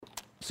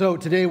So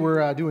today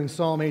we're doing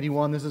Psalm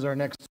 81. This is our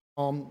next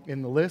psalm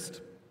in the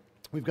list.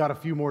 We've got a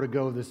few more to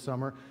go this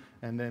summer,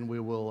 and then we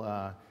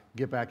will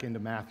get back into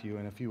Matthew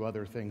and a few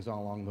other things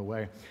along the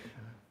way.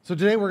 So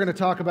today we're going to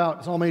talk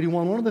about Psalm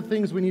 81. One of the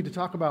things we need to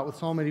talk about with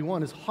Psalm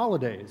 81 is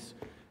holidays.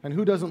 And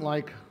who doesn't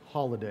like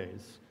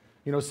holidays?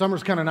 You know,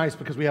 summer's kind of nice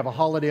because we have a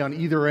holiday on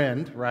either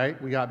end,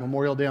 right? We got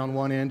Memorial Day on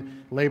one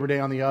end, Labor Day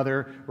on the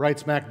other, right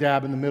smack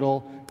dab in the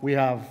middle, we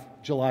have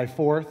July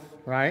 4th,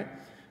 right?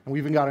 And we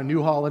even got a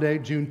new holiday,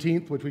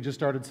 Juneteenth, which we just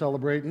started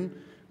celebrating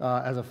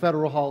as a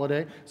federal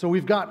holiday. So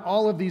we've got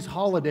all of these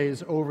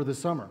holidays over the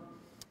summer.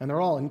 And they're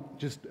all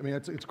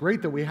it's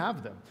great that we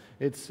have them.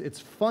 It's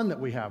fun that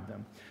we have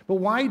them. But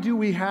why do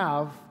we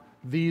have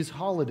these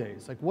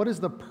holidays? Like, what is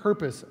the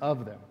purpose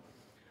of them?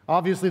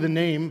 Obviously, the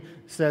name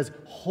says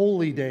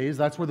holy days.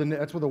 That's where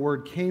the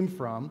word came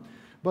from.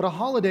 But a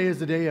holiday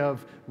is a day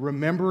of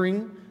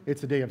remembering.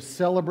 It's a day of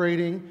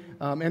celebrating.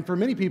 And for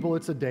many people,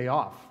 it's a day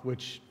off,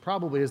 which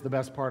probably is the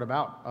best part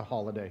about a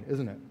holiday,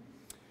 isn't it?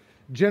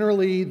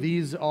 Generally,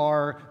 these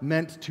are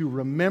meant to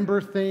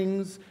remember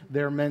things.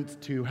 They're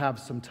meant to have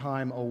some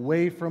time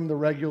away from the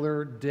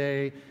regular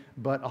day.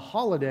 But a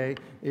holiday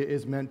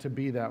is meant to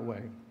be that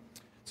way.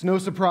 It's no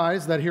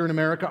surprise that here in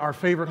America, our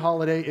favorite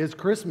holiday is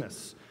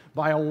Christmas.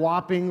 By a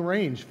whopping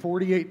range,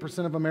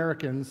 48% of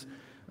Americans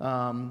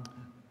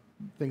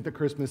think that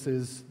Christmas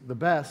is the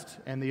best,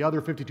 and the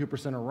other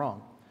 52% are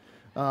wrong.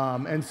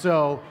 And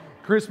so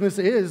Christmas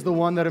is the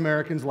one that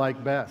Americans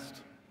like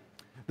best.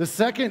 The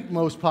second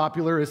most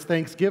popular is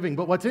Thanksgiving,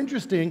 but what's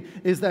interesting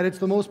is that it's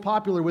the most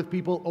popular with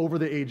people over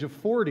the age of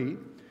 40.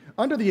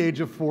 Under the age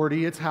of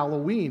 40, it's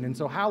Halloween, and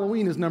so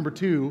Halloween is number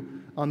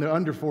 2 on the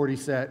under 40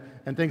 set,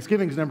 and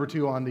Thanksgiving is number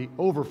 2 on the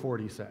over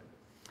 40 set.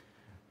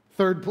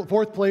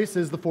 Fourth place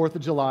is the 4th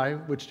of July,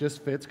 which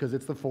just fits because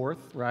it's the 4th,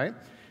 right?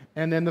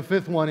 And then the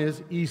 5th one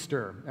is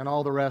Easter, and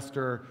all the rest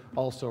are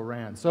also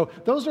ran. So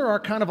those are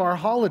our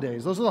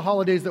holidays. Those are the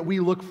holidays that we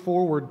look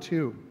forward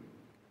to.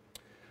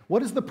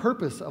 What is the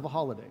purpose of a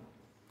holiday?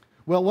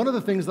 Well, one of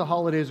the things the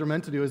holidays are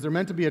meant to do is they're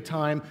meant to be a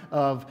time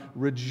of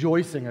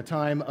rejoicing, a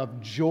time of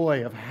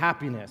joy, of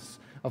happiness,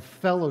 of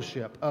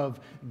fellowship, of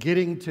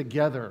getting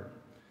together.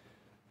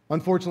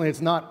 Unfortunately,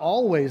 it's not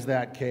always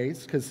that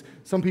case because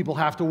some people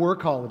have to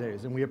work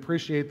holidays, and we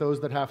appreciate those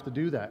that have to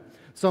do that.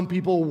 Some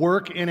people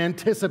work in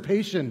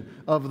anticipation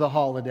of the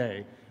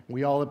holiday.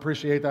 We all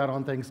appreciate that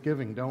on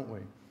Thanksgiving, don't we?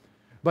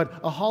 But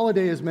a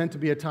holiday is meant to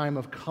be a time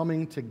of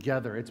coming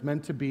together. It's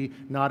meant to be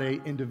not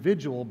an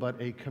individual, but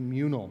a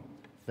communal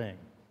thing.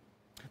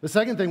 The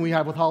second thing we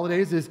have with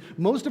holidays is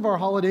most of our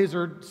holidays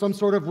are some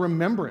sort of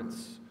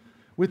remembrance.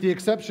 With the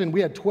exception,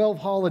 we had 12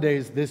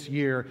 holidays this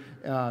year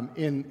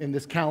in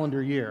this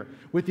calendar year.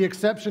 With the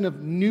exception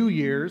of New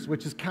Year's,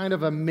 which is kind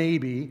of a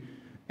maybe,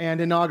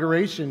 and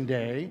Inauguration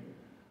Day,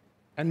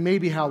 and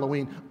maybe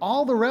Halloween.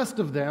 All the rest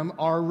of them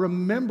are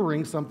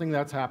remembering something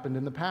that's happened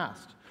in the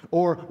past,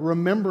 or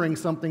remembering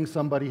something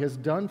somebody has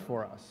done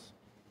for us.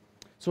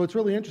 So it's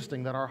really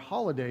interesting that our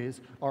holidays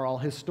are all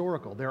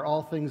historical. They're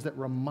all things that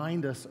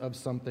remind us of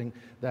something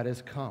that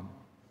has come.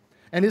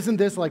 And isn't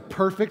this like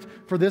perfect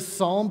for this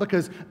psalm?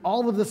 Because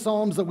all of the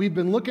psalms that we've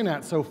been looking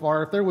at so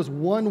far, if there was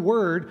one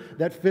word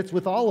that fits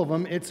with all of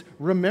them, it's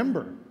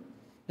remember.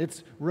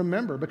 It's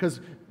remember,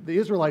 because the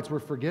Israelites were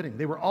forgetting.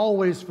 They were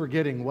always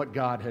forgetting what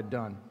God had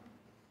done.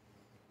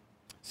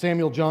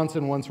 Samuel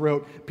Johnson once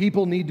wrote,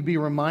 "People need to be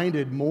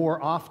reminded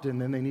more often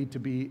than they need to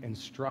be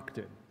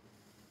instructed."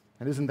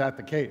 And isn't that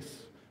the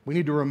case? We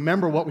need to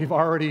remember what we've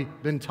already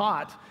been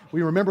taught.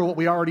 We remember what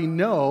we already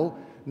know,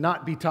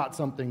 not be taught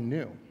something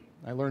new.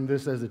 I learned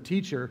this as a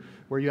teacher,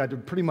 where you had to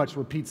pretty much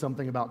repeat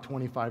something about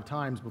 25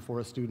 times before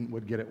a student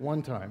would get it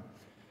one time,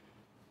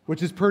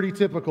 which is pretty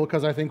typical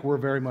because I think we're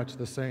very much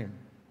the same.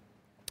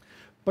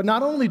 But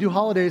not only do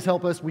holidays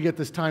help us, we get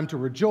this time to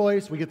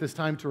rejoice, we get this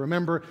time to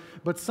remember,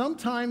 but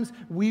sometimes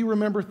we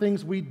remember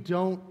things we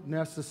don't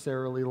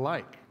necessarily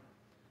like.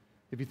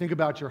 If you think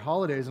about your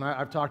holidays, and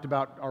I've talked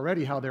about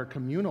already how they're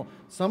communal,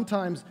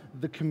 sometimes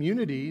the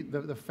community,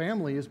 the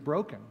family is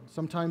broken.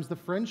 Sometimes the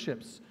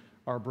friendships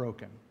are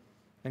broken.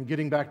 And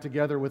getting back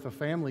together with a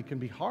family can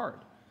be hard.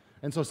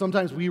 And so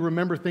sometimes we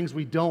remember things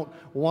we don't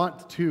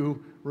want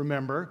to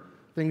remember,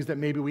 things that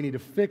maybe we need to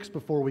fix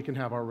before we can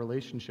have our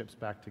relationships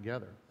back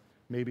together.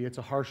 Maybe it's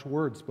a harsh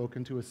word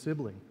spoken to a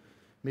sibling.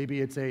 Maybe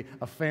it's a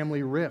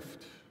family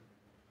rift.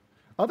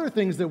 Other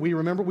things that we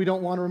remember we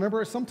don't want to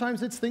remember,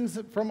 sometimes it's things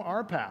from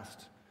our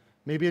past.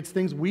 Maybe it's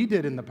things we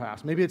did in the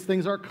past. Maybe it's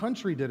things our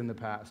country did in the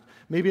past.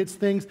 Maybe it's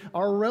things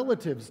our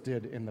relatives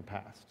did in the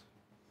past.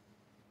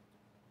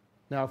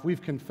 Now, if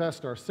we've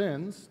confessed our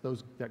sins,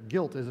 that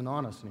guilt isn't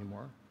on us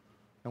anymore.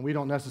 And we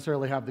don't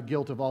necessarily have the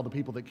guilt of all the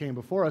people that came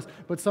before us.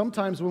 But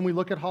sometimes when we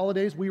look at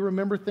holidays, we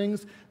remember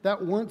things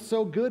that weren't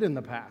so good in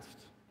the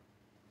past.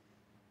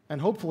 And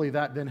hopefully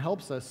that then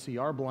helps us see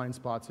our blind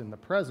spots in the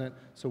present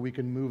so we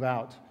can move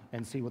out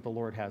and see what the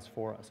Lord has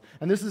for us.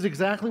 And this is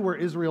exactly where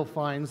Israel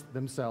finds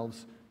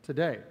themselves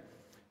today.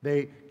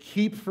 They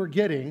keep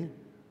forgetting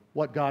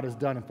what God has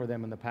done for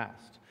them in the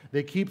past.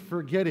 They keep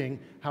forgetting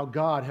how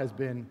God has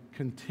been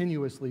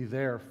continuously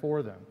there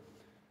for them.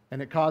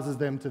 And it causes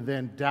them to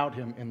then doubt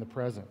him in the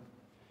present.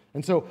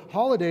 And so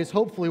holidays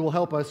hopefully will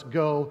help us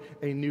go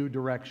a new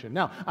direction.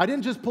 Now, I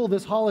didn't just pull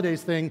this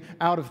holidays thing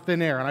out of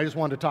thin air, and I just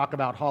wanted to talk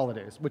about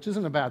holidays, which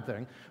isn't a bad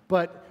thing.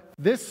 But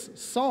this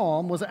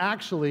psalm was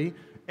actually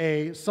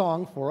a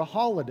song for a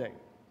holiday.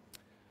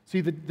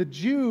 See, the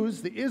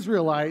Jews, the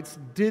Israelites,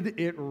 did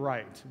it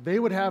right. They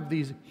would have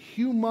these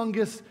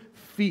humongous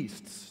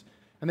feasts,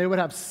 and they would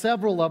have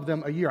several of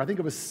them a year. I think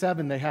it was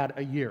 7 they had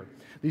a year.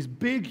 These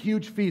big,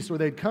 huge feasts where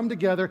they'd come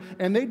together,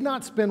 and they'd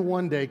not spend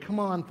one day. Come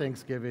on,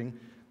 Thanksgiving.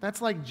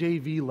 That's like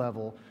JV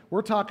level.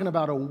 We're talking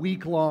about a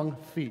week-long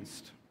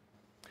feast.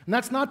 And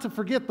that's not to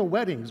forget the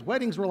weddings.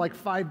 Weddings were like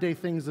 5-day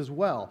things as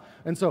well.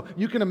 And so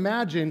you can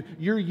imagine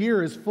your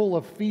year is full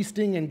of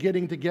feasting and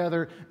getting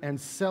together and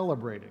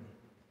celebrating.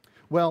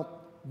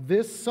 Well,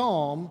 this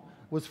psalm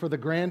was for the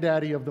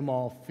granddaddy of them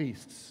all,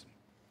 feasts.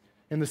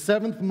 In the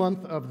 7th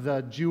month of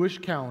the Jewish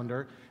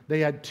calendar,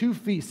 they had 2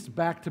 feasts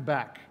back to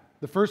back.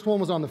 The first one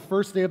was on the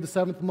first day of the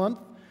 7th month.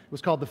 It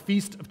was called the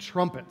Feast of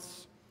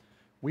Trumpets.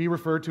 We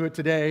refer to it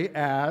today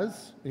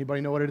as,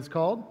 anybody know what it is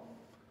called?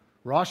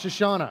 Rosh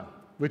Hashanah,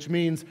 which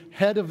means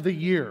head of the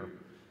year,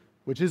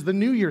 which is the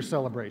New Year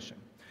celebration.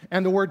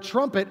 And the word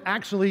trumpet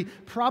actually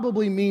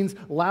probably means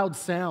loud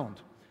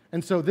sound.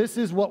 And so this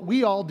is what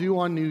we all do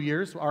on New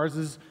Year's. Ours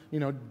is,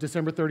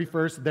 December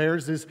 31st.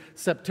 Theirs is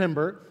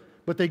September.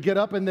 But they get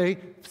up and they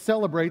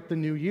celebrate the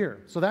new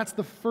year. So that's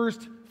the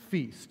first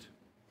feast.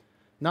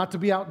 Not to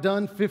be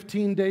outdone,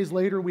 15 days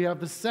later, we have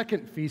the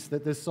second feast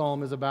that this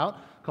psalm is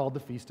about, called the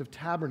Feast of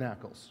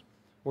Tabernacles,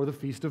 or the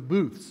Feast of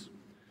Booths.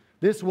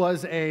 This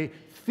was a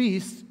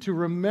feast to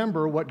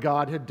remember what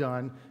God had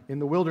done in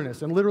the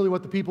wilderness. And literally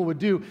what the people would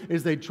do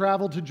is they'd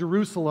travel to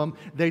Jerusalem,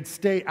 they'd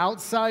stay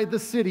outside the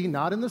city,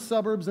 not in the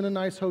suburbs in a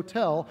nice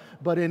hotel,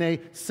 but in a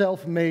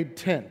self-made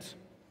tent.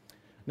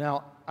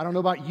 Now, I don't know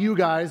about you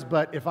guys,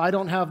 but if I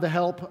don't have the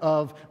help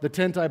of the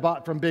tent I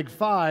bought from Big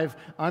Five,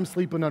 I'm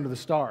sleeping under the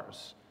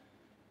stars.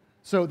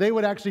 So they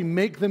would actually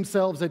make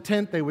themselves a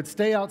tent, they would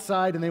stay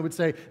outside, and they would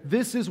say,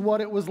 this is what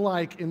it was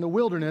like in the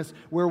wilderness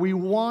where we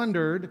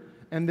wandered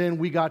and then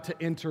we got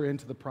to enter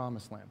into the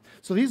promised land.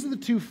 So these are the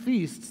 2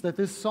 feasts that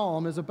this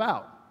psalm is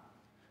about.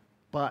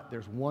 But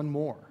there's one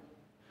more.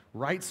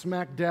 Right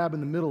smack dab in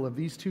the middle of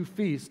these 2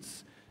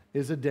 feasts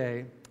is a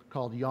day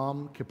called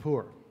Yom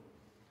Kippur.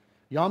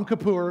 Yom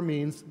Kippur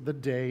means the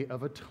Day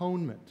of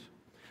Atonement.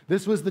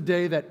 This was the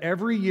day that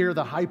every year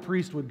the high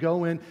priest would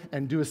go in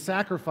and do a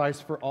sacrifice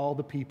for all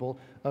the people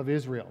of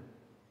Israel.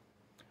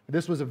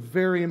 This was a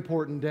very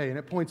important day, and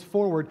it points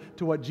forward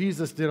to what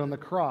Jesus did on the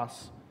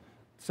cross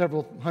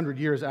several hundred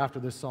years after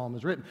this psalm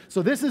is written.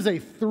 So this is a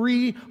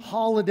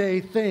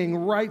 3-holiday thing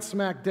right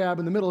smack dab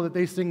in the middle that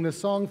they sing this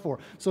song for.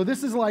 So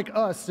this is like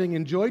us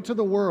singing Joy to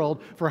the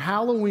World for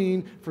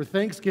Halloween, for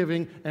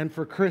Thanksgiving, and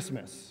for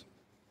Christmas.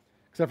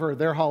 Except for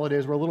their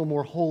holidays were a little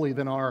more holy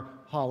than our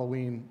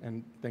Halloween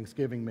and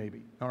Thanksgiving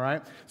maybe, all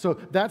right? So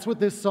that's what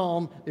this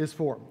psalm is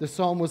for. This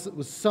psalm was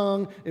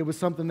sung. It was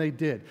something they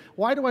did.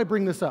 Why do I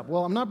bring this up?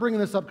 Well, I'm not bringing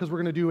this up because we're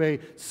going to do a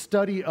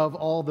study of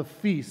all the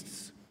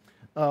feasts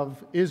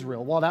of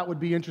Israel. While that would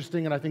be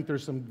interesting, and I think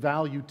there's some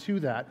value to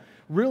that,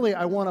 really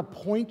I want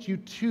to point you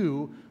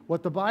to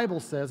what the Bible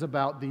says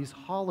about these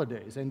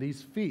holidays and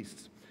these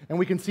feasts. And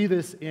we can see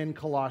this in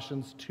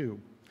Colossians 2.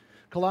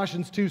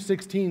 Colossians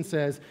 2:16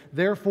 says,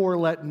 therefore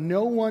let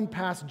no one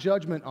pass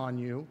judgment on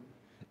you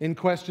in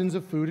questions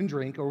of food and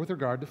drink or with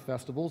regard to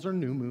festivals or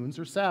new moons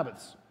or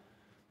Sabbaths.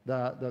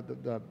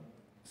 The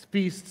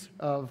feasts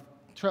of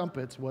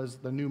trumpets was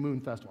the new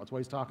moon festival. That's what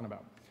he's talking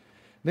about.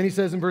 Then he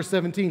says in verse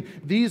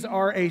 17, these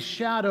are a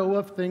shadow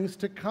of things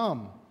to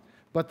come,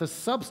 but the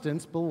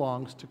substance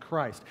belongs to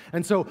Christ.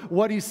 And so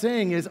what he's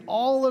saying is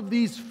all of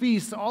these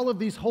feasts, all of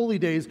these holy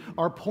days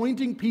are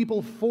pointing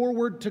people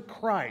forward to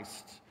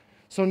Christ.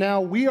 So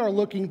now we are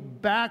looking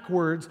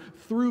backwards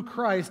through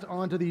Christ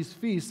onto these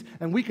feasts,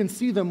 and we can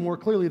see them more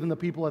clearly than the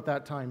people at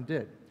that time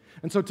did.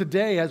 And so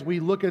today, as we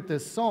look at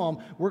this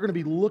psalm, we're going to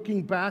be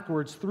looking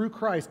backwards through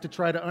Christ to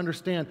try to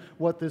understand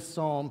what this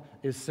psalm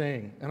is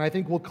saying. And I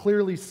think we'll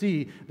clearly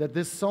see that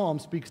this psalm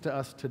speaks to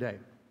us today.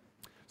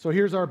 So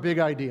here's our big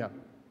idea.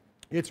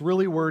 It's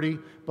really wordy,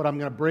 but I'm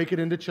going to break it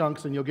into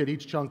chunks, and you'll get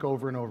each chunk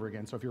over and over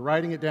again. So if you're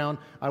writing it down,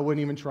 I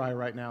wouldn't even try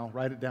right now.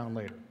 Write it down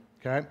later,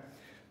 okay?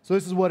 So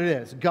this is what it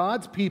is.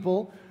 God's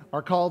people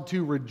are called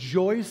to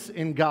rejoice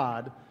in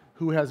God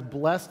who has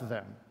blessed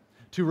them,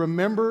 to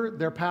remember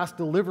their past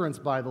deliverance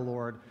by the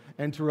Lord,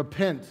 and to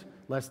repent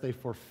lest they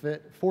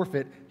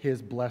forfeit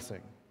his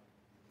blessing.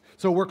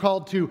 So we're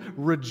called to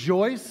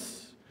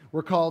rejoice,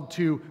 we're called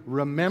to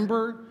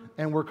remember,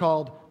 and we're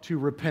called to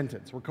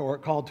repentance. We're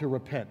called to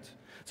repent.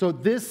 So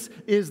this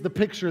is the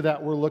picture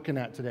that we're looking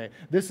at today.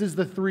 This is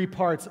the 3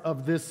 parts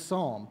of this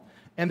psalm.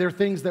 And they're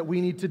things that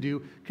we need to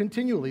do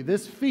continually.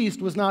 This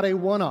feast was not a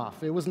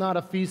one-off. It was not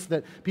a feast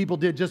that people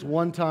did just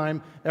one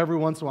time every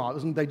once in a while.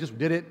 They just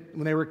did it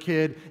when they were a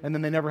kid, and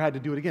then they never had to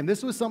do it again.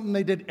 This was something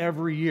they did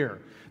every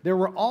year. There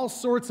were all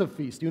sorts of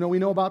feasts. We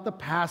know about the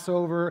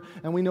Passover,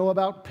 and we know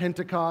about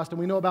Pentecost, and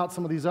we know about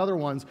some of these other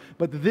ones,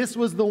 but this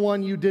was the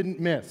one you didn't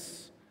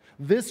miss.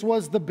 This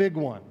was the big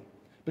one,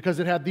 because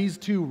it had these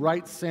two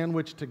right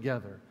sandwiched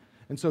together.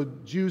 And so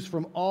Jews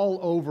from all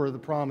over the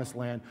Promised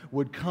Land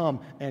would come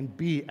and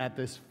be at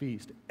this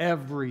feast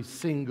every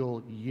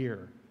single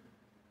year.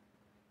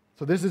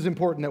 So this is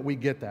important that we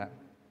get that.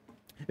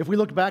 If we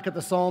look back at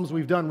the Psalms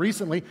we've done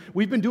recently,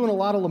 we've been doing a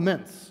lot of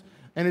laments.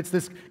 And it's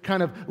this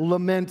kind of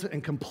lament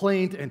and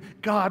complaint and,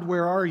 God,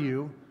 where are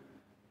you?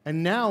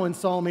 And now in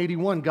Psalm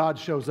 81, God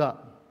shows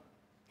up.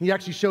 He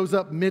actually shows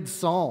up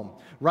mid-psalm.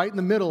 Right in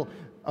the middle,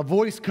 a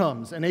voice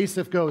comes, and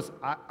Asaph goes,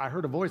 I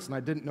heard a voice and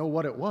I didn't know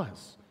what it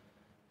was.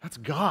 That's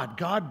God.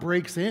 God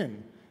breaks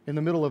in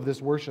the middle of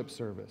this worship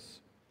service.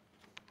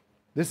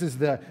 This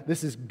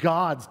is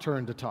God's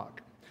turn to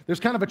talk. There's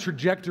kind of a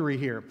trajectory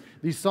here.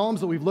 These Psalms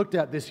that we've looked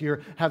at this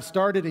year have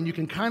started, and you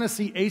can kind of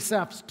see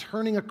Asaph's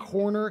turning a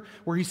corner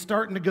where he's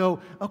starting to go,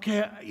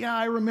 okay, yeah,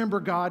 I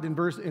remember God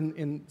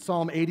in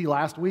Psalm 80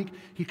 last week.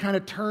 He kind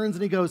of turns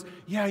and he goes,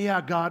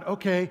 yeah, God,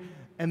 okay.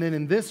 And then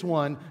in this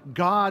one,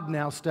 God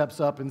now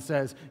steps up and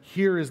says,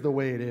 here is the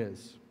way it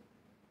is.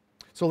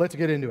 So let's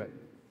get into it.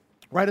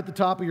 Right at the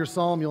top of your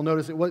psalm, you'll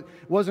notice it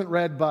wasn't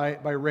read by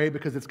Ray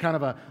because it's kind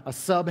of a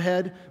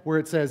subhead where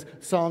it says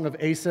Song of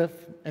Asaph.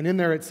 And in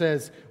there it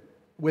says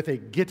with a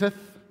gittith,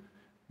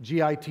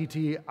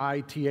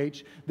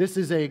 Gittith. This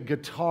is a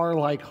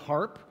guitar-like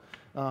harp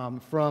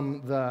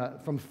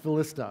from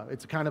Philistia.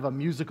 It's kind of a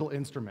musical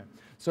instrument.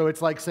 So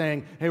it's like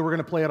saying, hey, we're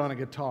going to play it on a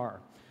guitar.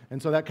 And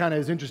so that kind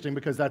of is interesting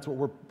because that's what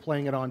we're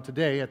playing it on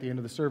today at the end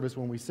of the service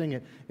when we sing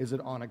it, is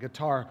it on a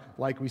guitar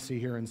like we see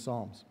here in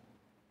Psalms.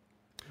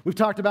 We've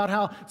talked about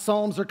how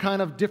psalms are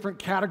kind of different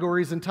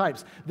categories and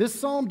types. This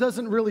psalm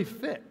doesn't really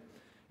fit.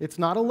 It's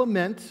not a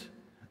lament.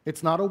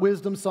 It's not a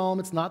wisdom psalm.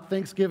 It's not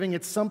thanksgiving.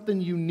 It's something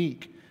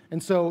unique.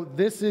 And so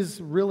this is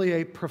really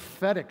a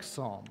prophetic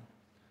psalm.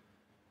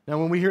 Now,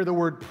 when we hear the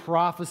word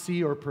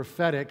prophecy or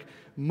prophetic,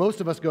 most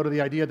of us go to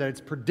the idea that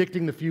it's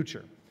predicting the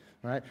future,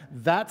 right?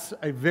 That's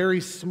a very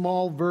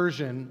small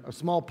version, a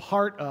small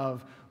part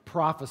of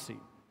prophecy.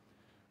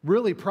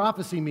 Really,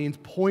 prophecy means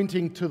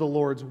pointing to the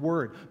Lord's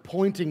word,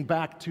 pointing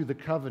back to the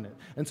covenant.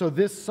 And so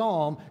this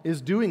psalm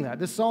is doing that.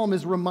 This psalm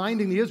is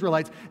reminding the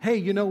Israelites, hey,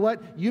 you know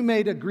what? You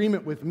made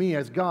agreement with me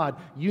as God.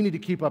 You need to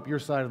keep up your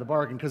side of the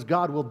bargain because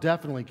God will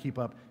definitely keep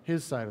up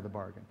his side of the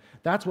bargain.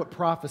 That's what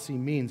prophecy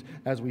means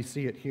as we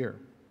see it here.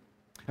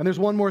 And there's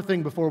one more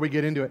thing before we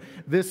get into it.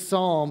 This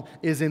psalm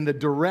is in the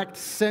direct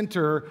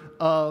center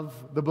of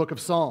the book of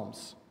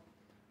Psalms.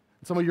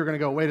 Some of you are going to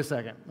go, wait a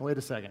second.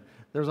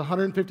 There's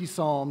 150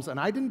 Psalms, and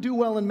I didn't do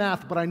well in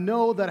math, but I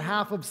know that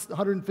half of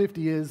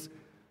 150 is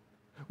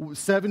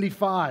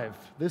 75.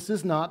 This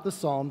is not the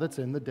Psalm that's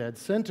in the dead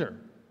center.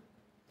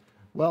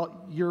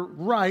 Well, you're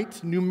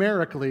right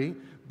numerically,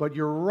 but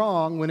you're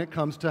wrong when it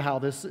comes to how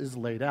this is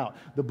laid out.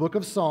 The book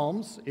of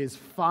Psalms is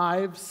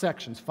 5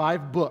 sections,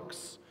 5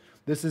 books.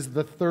 This is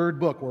the third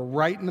book. We're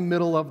right in the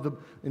middle of the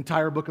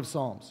entire book of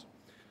Psalms.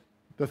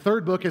 The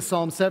third book is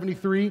Psalm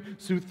 73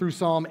 through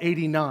Psalm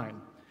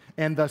 89.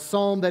 And the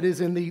psalm that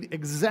is in the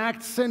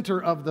exact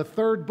center of the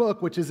third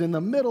book, which is in the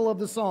middle of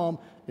the psalm,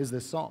 is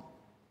this psalm.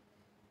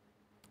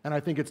 And I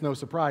think it's no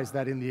surprise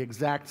that in the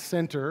exact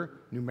center,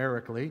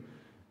 numerically,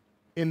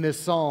 in this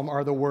psalm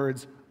are the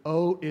words,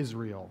 O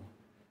Israel,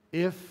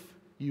 if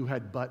you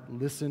had but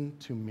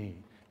listened to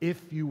me.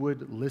 If you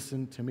would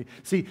listen to me.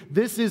 See,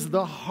 this is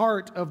the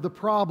heart of the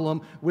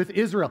problem with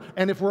Israel.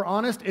 And if we're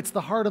honest, it's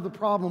the heart of the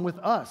problem with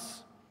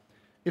us.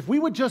 If we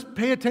would just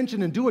pay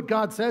attention and do what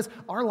God says,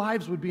 our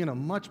lives would be in a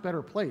much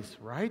better place,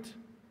 right? If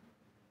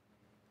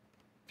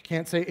you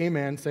can't say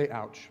amen, say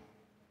ouch.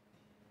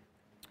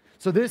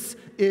 So this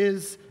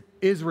is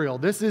Israel.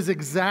 This is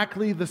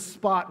exactly the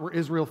spot where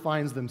Israel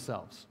finds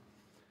themselves.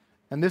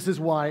 And this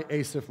is why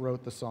Asaph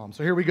wrote the psalm.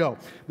 So here we go.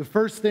 The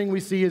first thing we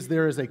see is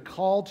there is a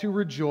call to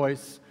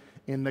rejoice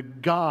in the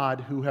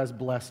God who has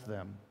blessed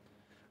them.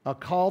 A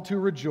call to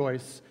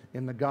rejoice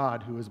in the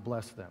God who has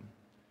blessed them.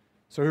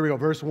 So here we go,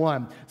 verse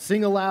 1.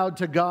 Sing aloud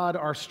to God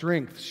our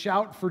strength.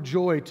 Shout for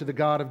joy to the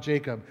God of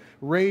Jacob.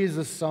 Raise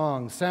a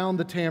song. Sound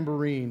the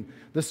tambourine,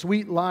 the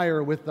sweet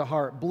lyre with the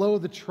harp. Blow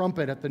the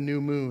trumpet at the new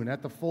moon,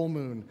 at the full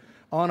moon,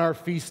 on our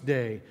feast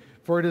day.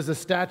 For it is a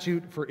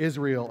statute for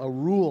Israel, a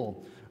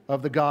rule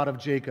of the God of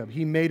Jacob.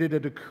 He made it a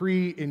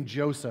decree in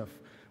Joseph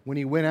when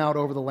he went out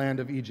over the land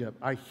of Egypt.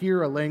 I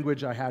hear a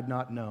language I had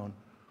not known.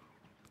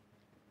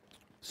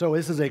 So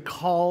this is a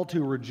call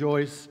to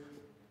rejoice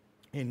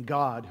in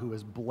God who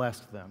has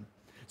blessed them.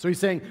 So he's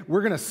saying, we're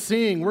going to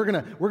sing, we're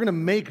going to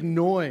make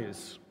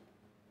noise.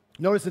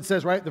 Notice it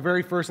says, right, the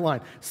very first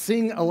line,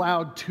 sing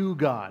aloud to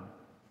God.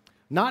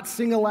 Not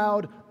sing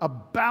aloud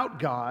about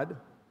God,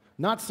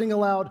 not sing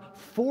aloud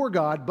for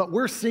God, but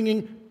we're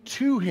singing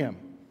to him.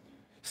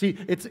 See,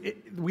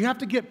 we have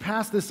to get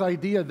past this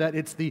idea that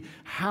it's the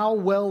how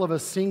well of a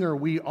singer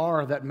we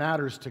are that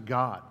matters to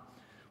God.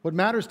 What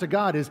matters to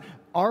God is,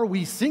 are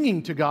we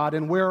singing to God,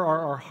 and where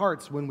are our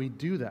hearts when we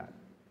do that?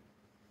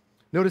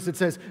 Notice it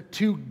says,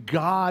 to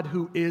God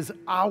who is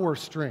our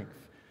strength.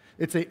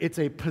 It's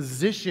a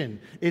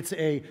position, it's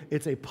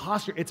a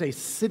posture, it's a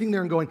sitting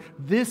there and going,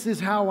 this is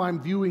how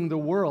I'm viewing the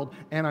world,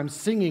 and I'm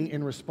singing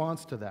in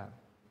response to that.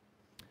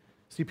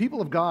 See,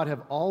 people of God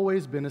have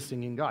always been a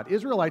singing God.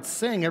 Israelites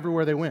sang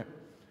everywhere they went.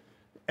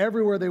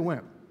 Everywhere they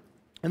went.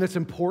 And it's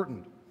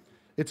important.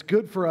 It's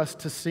good for us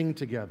to sing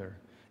together,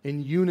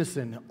 in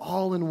unison,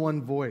 all in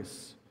one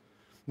voice.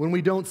 When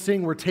we don't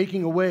sing, we're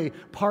taking away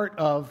part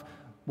of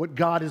what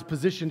God has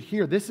positioned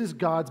here. This is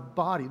God's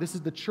body.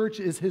 The church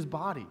is His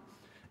body.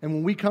 And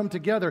when we come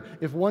together,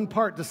 if one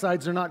part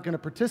decides they're not going to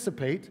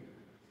participate,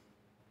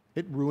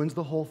 it ruins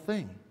the whole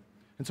thing.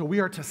 And so we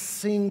are to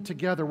sing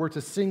together. We're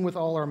to sing with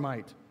all our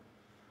might.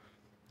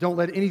 Don't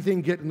let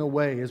anything get in the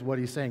way, is what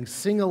he's saying.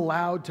 Sing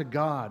aloud to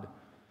God.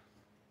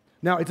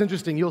 Now, it's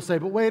interesting. You'll say,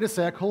 but wait a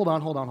sec. Hold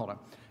on.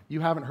 You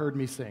haven't heard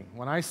me sing.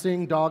 When I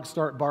sing, dogs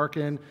start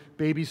barking,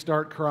 babies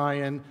start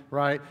crying,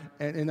 right?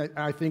 And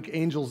I think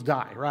angels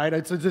die, right?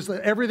 It's just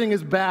everything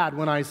is bad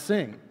when I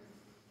sing.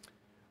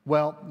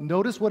 Well,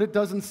 notice what it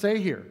doesn't say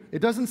here.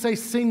 It doesn't say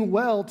sing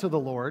well to the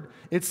Lord.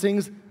 It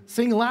sings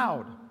sing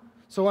loud.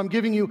 So I'm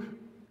giving you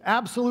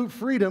absolute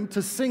freedom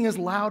to sing as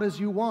loud as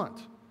you want.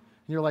 And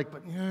you're like,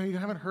 but you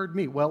haven't heard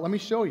me. Well, let me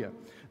show you.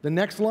 The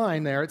next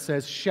line there, it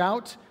says,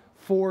 shout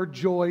for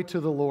joy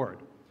to the Lord.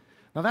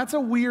 Now, that's a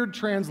weird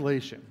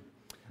translation.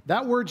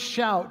 That word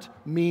shout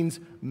means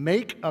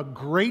make a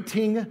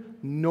grating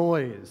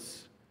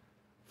noise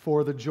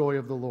for the joy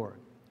of the Lord.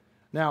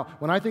 Now,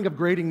 when I think of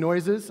grating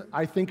noises,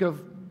 I think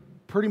of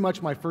pretty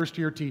much my first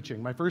year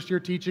teaching. My first year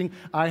teaching,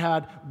 I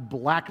had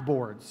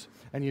blackboards.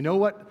 And you know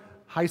what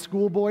high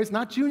school boys,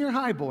 not junior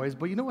high boys,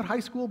 but you know what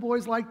high school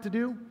boys like to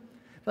do?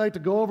 They like to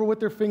go over with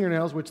their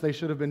fingernails, which they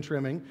should have been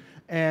trimming,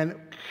 and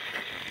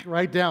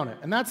write down it.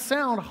 And that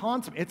sound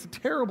haunts me. It's a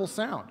terrible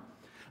sound.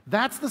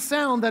 That's the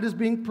sound that is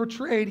being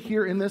portrayed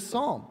here in this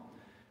psalm.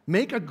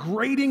 Make a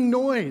grating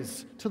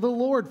noise to the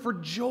Lord for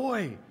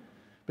joy.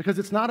 Because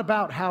it's not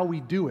about how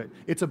we do it.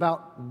 It's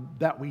about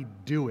that we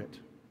do it.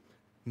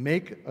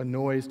 Make a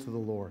noise to the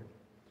Lord.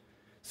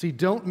 See,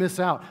 don't miss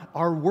out.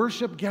 Our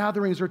worship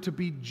gatherings are to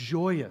be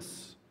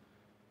joyous.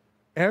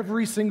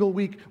 Every single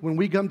week when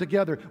we come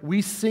together,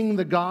 we sing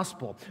the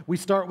gospel. We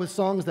start with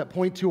songs that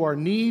point to our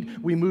need.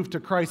 We move to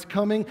Christ's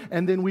coming,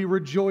 and then we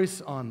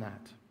rejoice on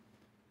that.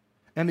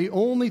 And the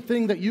only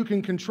thing that you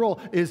can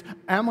control is,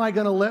 am I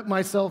going to let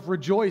myself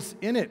rejoice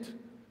in it?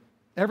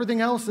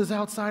 Everything else is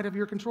outside of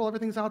your control.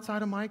 Everything's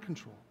outside of my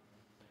control.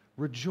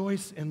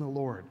 Rejoice in the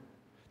Lord.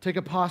 Take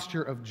a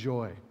posture of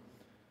joy.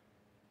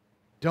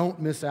 Don't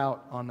miss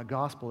out on the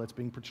gospel that's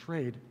being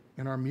portrayed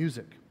in our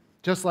music.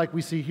 Just like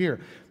we see here.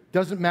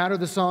 Doesn't matter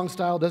the song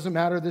style, doesn't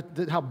matter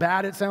how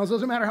bad it sounds,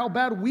 doesn't matter how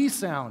bad we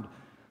sound.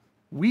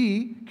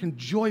 We can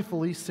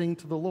joyfully sing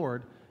to the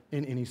Lord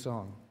in any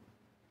song.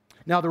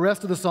 Now, the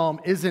rest of the psalm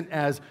isn't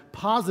as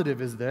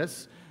positive as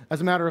this.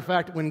 As a matter of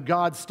fact, when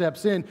God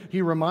steps in,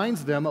 He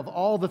reminds them of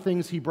all the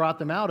things He brought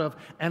them out of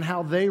and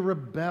how they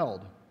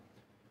rebelled.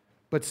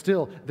 But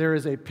still, there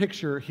is a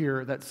picture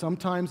here that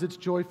sometimes it's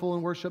joyful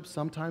in worship,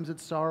 sometimes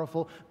it's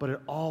sorrowful, but it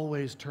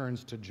always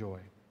turns to joy.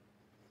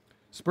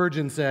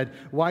 Spurgeon said,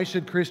 "Why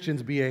should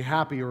Christians be a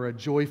happy or a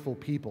joyful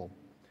people?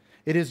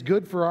 It is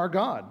good for our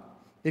God.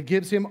 It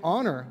gives Him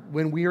honor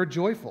when we are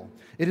joyful.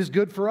 It is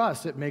good for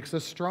us. It makes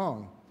us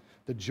strong.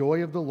 The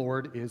joy of the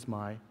Lord is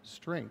my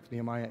strength."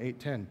 Nehemiah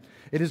 8:10.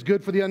 It is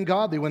good for the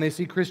ungodly when they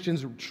see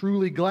Christians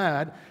truly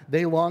glad.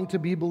 They long to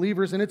be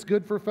believers, and it's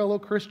good for fellow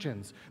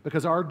Christians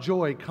because our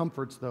joy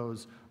comforts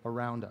those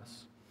around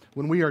us.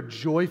 When we are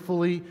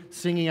joyfully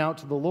singing out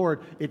to the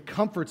Lord, it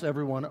comforts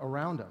everyone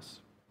around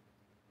us.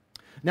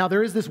 Now,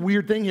 there is this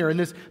weird thing here. In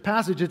this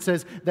passage, it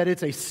says that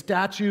it's a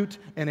statute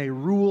and a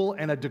rule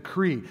and a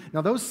decree.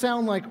 Now, those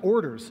sound like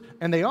orders,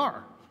 and they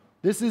are.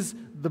 This is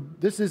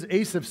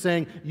Asaph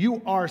saying,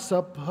 you are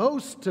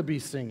supposed to be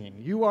singing.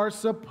 You are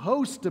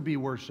supposed to be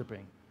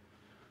worshiping.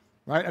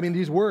 Right? I mean,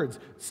 these words,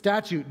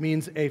 statute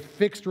means a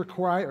fixed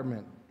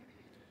requirement.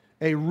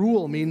 A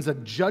rule means a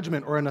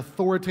judgment or an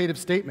authoritative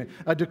statement.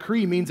 A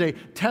decree means a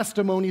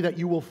testimony that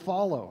you will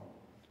follow.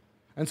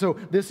 And so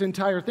this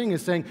entire thing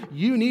is saying,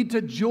 you need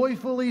to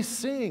joyfully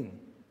sing.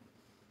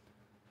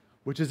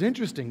 Which is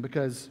interesting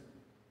because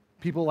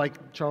people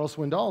like Charles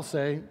Swindoll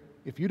say,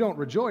 if you don't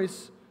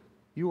rejoice,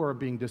 you are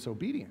being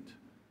disobedient.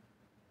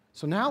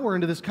 So now we're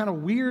into this kind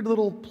of weird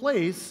little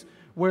place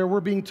where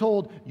we're being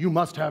told, you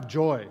must have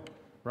joy,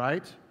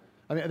 right?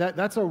 I mean,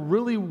 that's a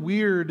really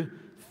weird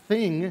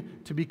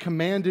thing to be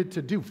commanded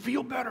to do.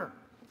 Feel better,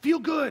 feel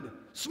good,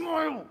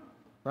 smile,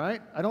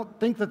 right? I don't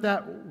think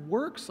that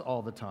works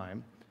all the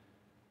time,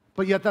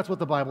 but yet that's what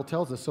the Bible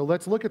tells us. So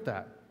let's look at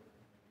that.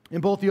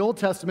 In both the Old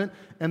Testament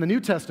and the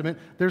New Testament,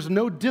 there's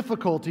no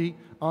difficulty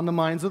on the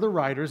minds of the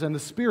writers and the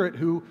Spirit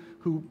who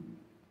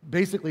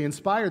basically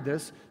inspired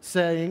this,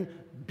 saying,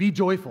 be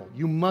joyful.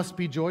 You must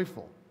be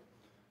joyful.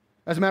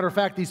 As a matter of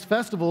fact, these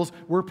festivals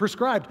were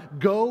prescribed.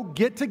 Go,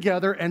 get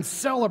together, and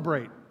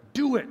celebrate.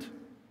 Do it.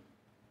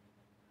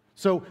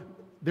 So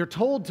they're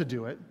told to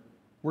do it.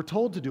 We're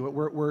told to do it.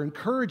 We're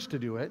encouraged to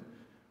do it.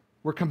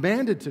 We're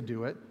commanded to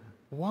do it.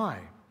 Why?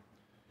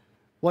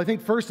 Well, I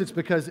think first it's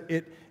because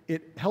it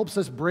helps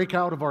us break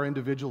out of our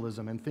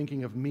individualism and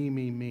thinking of me,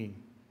 me, me.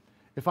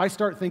 If I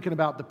start thinking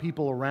about the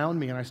people around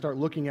me and I start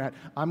looking at,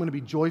 I'm going to be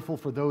joyful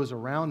for those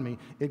around me,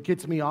 it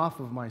gets me off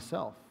of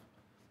myself.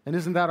 And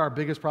isn't that our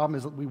biggest problem,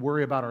 is that we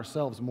worry about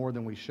ourselves more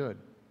than we should?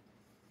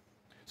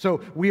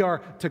 So we are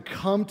to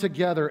come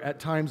together at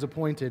times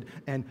appointed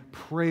and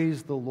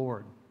praise the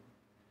Lord.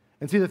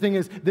 And see, the thing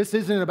is, this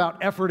isn't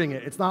about efforting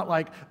it. It's not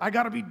like, I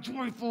got to be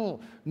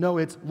joyful. No,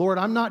 it's, Lord,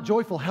 I'm not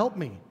joyful, help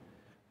me.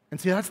 And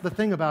see, that's the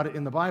thing about it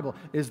in the Bible,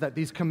 is that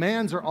these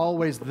commands are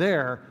always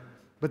there,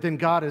 but then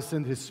God has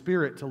sent His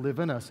Spirit to live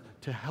in us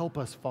to help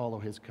us follow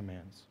His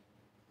commands.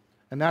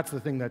 And that's the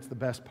thing that's the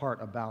best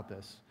part about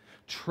this.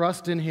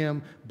 Trust in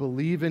Him,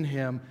 believe in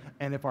Him,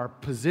 and if our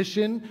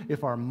position,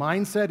 if our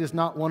mindset is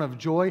not one of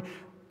joy,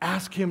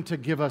 ask Him to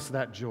give us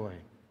that joy.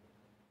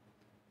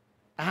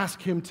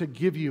 Ask Him to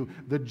give you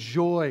the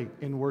joy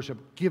in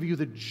worship, give you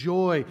the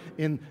joy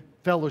in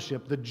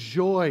fellowship, the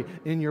joy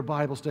in your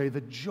Bible study, the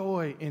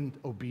joy in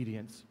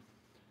obedience.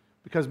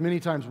 Because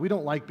many times we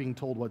don't like being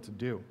told what to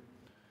do.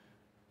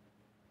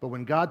 But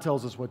when God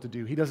tells us what to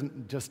do, He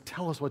doesn't just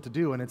tell us what to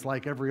do, and it's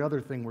like every other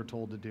thing we're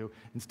told to do.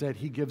 Instead,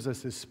 He gives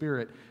us His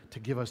Spirit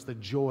to give us the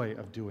joy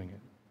of doing it.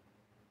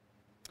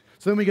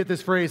 So then we get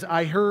this phrase,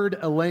 I heard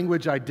a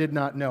language I did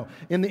not know.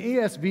 In the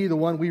ESV, the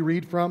one we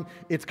read from,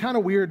 it's kind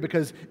of weird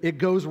because it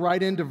goes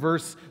right into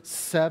verse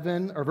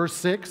 7 or verse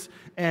 6,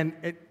 and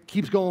it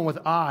keeps going with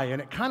I,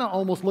 and it kind of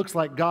almost looks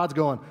like God's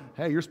going,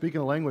 hey, you're speaking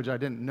a language I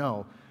didn't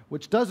know,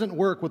 which doesn't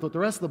work with what the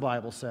rest of the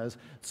Bible says.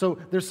 So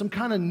there's some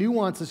kind of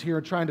nuances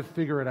here trying to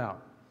figure it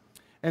out.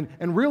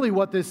 And really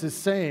what this is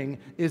saying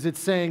is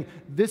it's saying,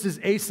 this is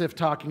Asaph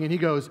talking, and he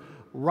goes,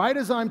 right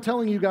as I'm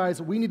telling you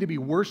guys we need to be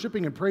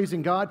worshiping and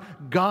praising God,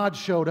 God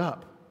showed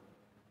up.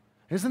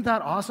 Isn't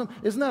that awesome?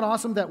 Isn't that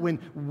awesome that when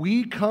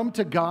we come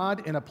to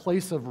God in a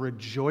place of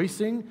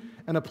rejoicing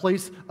and a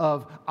place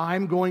of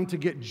I'm going to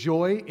get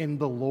joy in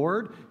the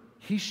Lord,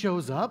 He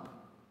shows up?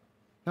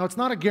 Now, it's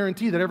not a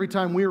guarantee that every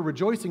time we are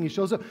rejoicing, He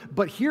shows up,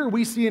 but here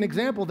we see an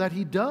example that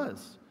He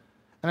does.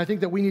 And I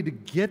think that we need to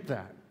get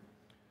that.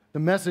 The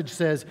Message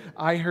says,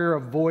 I hear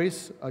a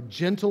voice, a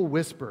gentle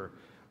whisper,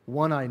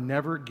 one I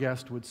never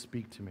guessed would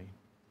speak to me.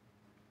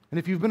 And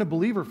if you've been a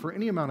believer for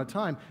any amount of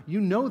time,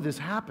 you know this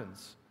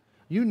happens.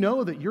 You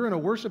know that you're in a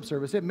worship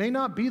service. It may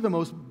not be the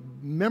most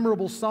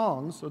memorable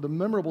songs or the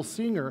memorable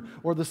singer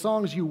or the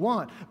songs you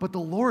want, but the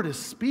Lord is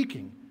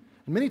speaking.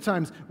 And many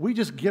times we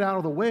just get out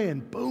of the way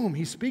and boom,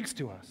 He speaks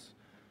to us.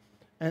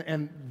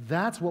 And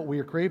that's what we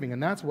are craving,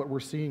 and that's what we're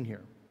seeing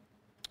here.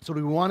 So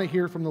do we want to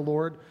hear from the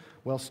Lord?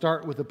 Well,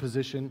 start with a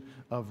position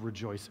of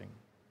rejoicing.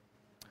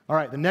 All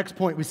right, the next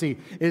point we see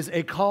is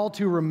a call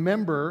to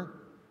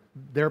remember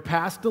their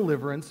past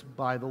deliverance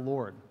by the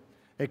Lord.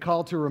 A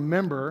call to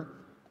remember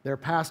their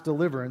past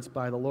deliverance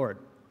by the Lord.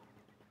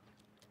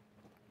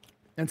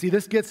 And see,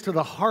 this gets to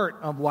the heart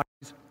of why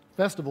these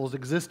festivals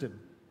existed.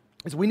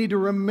 Is we need to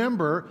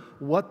remember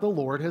what the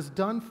Lord has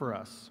done for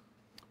us.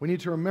 We need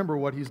to remember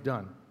what He's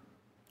done.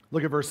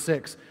 Look at verse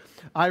 6.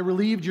 I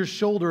relieved your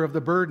shoulder of the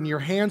burden. Your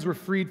hands were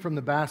freed from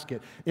the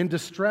basket. In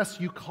distress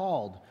you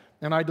called,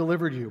 and I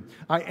delivered you.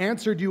 I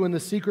answered you in the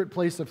secret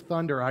place of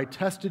thunder. I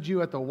tested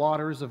you at the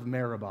waters of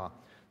Meribah.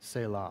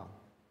 Selah.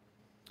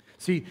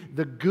 See,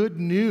 the good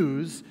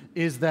news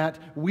is that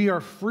we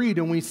are freed,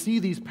 and we see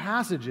these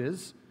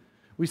passages.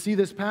 We see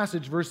this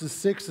passage, verses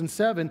 6 and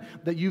 7,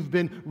 that you've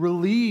been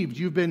relieved,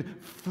 you've been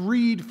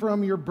freed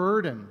from your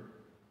burden.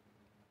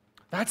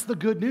 That's the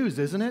good news,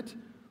 isn't it?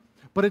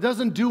 But it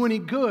doesn't do any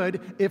good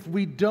if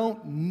we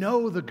don't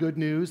know the good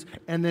news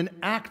and then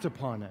act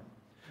upon it.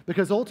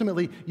 Because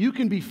ultimately, you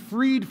can be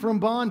freed from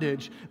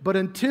bondage, but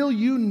until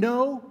you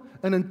know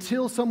and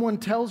until someone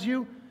tells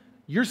you,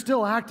 you're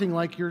still acting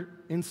like you're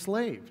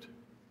enslaved.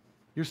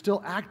 You're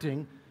still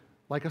acting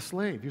like a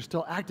slave. You're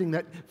still acting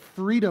that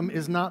freedom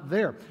is not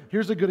there.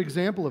 Here's a good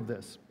example of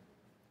this.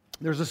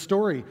 There's a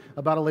story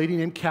about a lady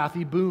named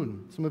Kathy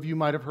Boone. Some of you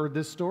might have heard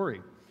this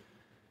story.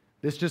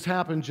 This just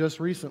happened just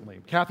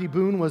recently. Kathy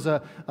Boone was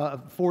a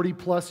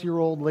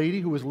 40-plus-year-old lady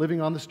who was living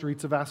on the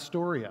streets of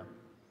Astoria.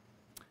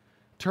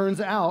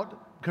 Turns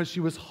out, because she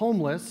was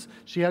homeless,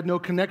 she had no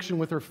connection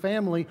with her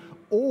family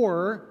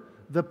or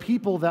the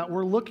people that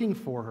were looking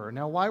for her.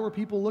 Now, why were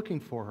people looking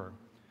for her?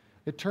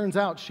 It turns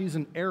out she's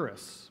an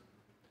heiress,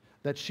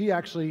 that she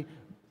actually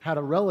had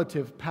a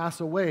relative pass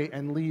away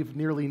and leave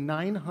nearly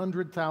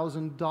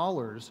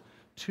 $900,000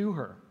 to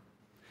her.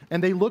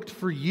 And they looked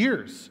for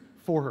years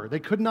for her. They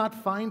could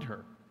not find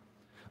her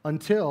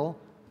until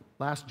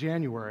last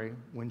January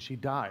when she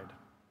died.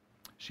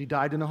 She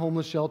died in a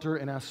homeless shelter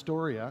in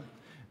Astoria.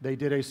 They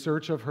did a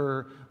search of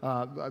her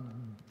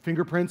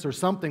fingerprints or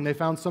something. They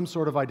found some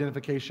sort of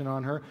identification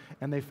on her,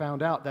 and they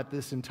found out that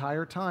this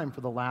entire time,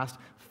 for the last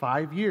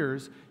 5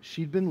 years,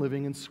 she'd been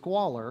living in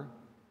squalor,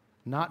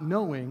 not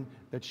knowing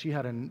that she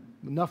had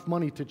enough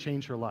money to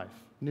change her life.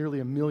 Nearly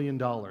 $1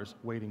 million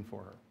waiting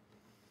for her.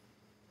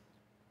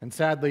 And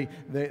sadly,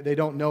 they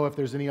don't know if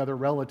there's any other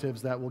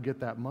relatives that will get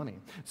that money.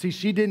 See,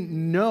 she didn't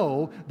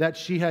know that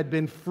she had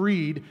been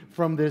freed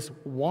from this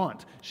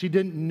want. She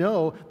didn't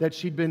know that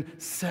she'd been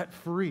set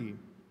free.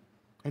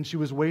 And she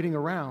was waiting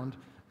around,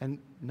 and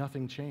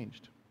nothing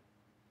changed.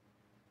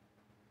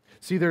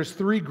 See, there's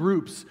 3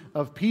 groups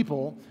of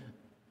people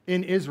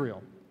in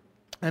Israel.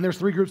 And there's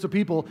 3 groups of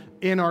people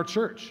in our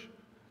church.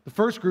 The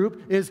first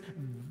group is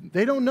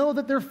they don't know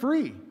that they're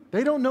free.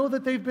 They don't know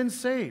that they've been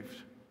saved.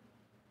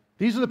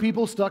 These are the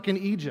people stuck in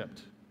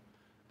Egypt.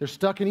 They're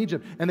stuck in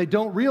Egypt, and they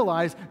don't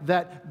realize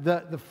that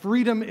the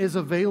freedom is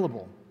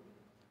available.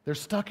 They're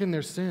stuck in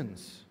their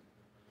sins.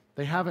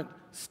 They haven't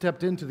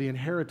stepped into the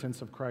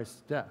inheritance of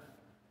Christ's death.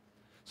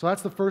 So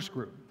that's the first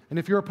group. And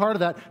if you're a part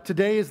of that,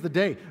 today is the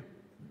day.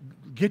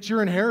 Get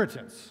your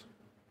inheritance.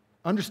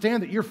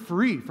 Understand that you're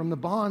free from the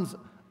bonds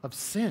of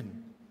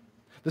sin.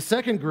 The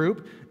second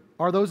group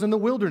are those in the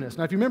wilderness.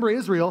 Now, if you remember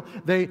Israel,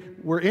 they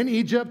were in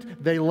Egypt,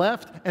 they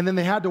left, and then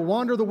they had to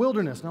wander the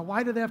wilderness. Now,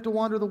 why did they have to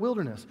wander the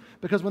wilderness?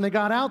 Because when they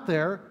got out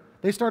there,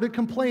 they started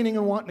complaining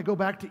and wanting to go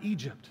back to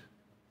Egypt.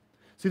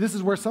 See, this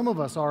is where some of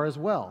us are as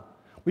well.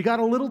 We got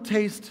a little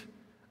taste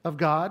of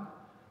God,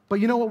 but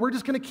you know what? We're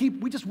just going to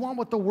we just want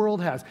what the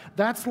world has.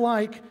 That's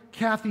like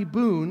Kathy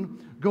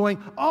Boone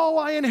going, oh,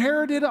 I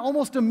inherited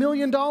almost $1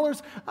 million.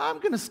 I'm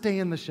going to stay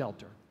in the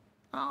shelter.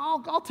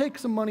 I'll take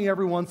some money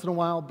every once in a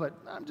while, but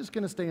I'm just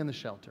going to stay in the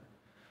shelter.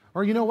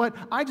 Or you know what?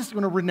 I just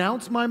want to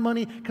renounce my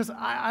money because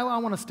I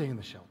want to stay in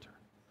the shelter.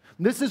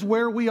 This is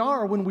where we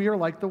are when we are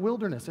like the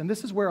wilderness. And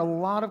this is where a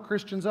lot of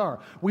Christians are.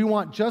 We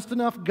want just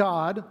enough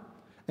God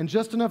and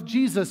just enough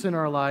Jesus in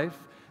our life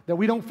that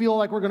we don't feel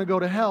like we're going to go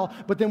to hell,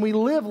 but then we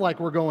live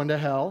like we're going to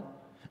hell,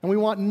 and we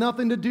want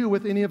nothing to do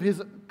with any of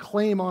his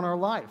claim on our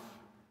life.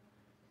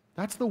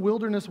 That's the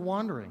wilderness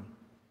wandering.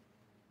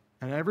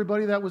 And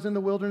everybody that was in the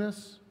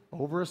wilderness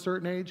over a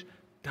certain age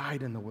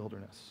died in the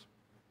wilderness.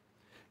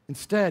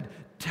 Instead,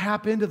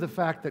 tap into the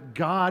fact that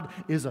God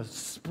is a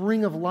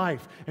spring of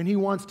life, and he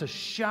wants to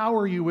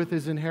shower you with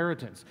his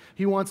inheritance.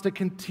 He wants to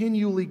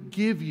continually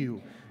give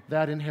you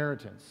that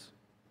inheritance.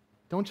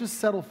 Don't just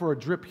settle for a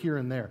drip here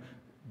and there.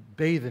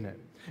 Bathe in it.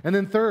 And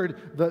then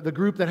third, the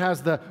group that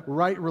has the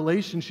right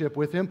relationship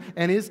with him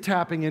and is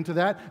tapping into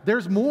that,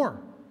 there's more.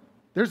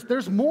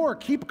 There's more.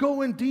 Keep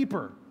going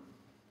deeper.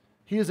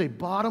 He is a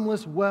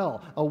bottomless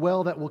well, a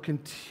well that will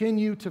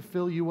continue to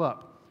fill you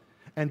up.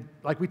 And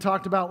like we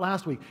talked about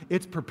last week,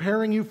 it's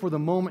preparing you for the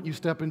moment you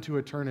step into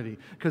eternity,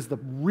 because the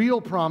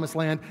real promised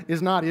land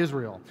is not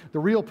Israel. The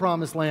real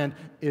promised land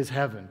is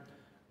heaven.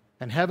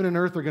 And heaven and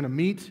earth are going to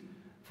meet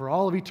for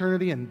all of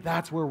eternity, and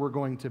that's where we're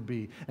going to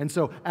be. And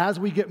so as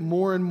we get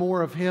more and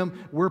more of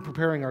him, we're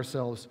preparing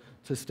ourselves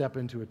to step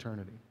into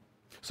eternity.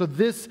 So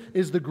this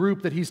is the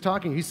group that he's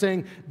talking. He's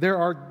saying there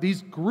are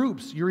these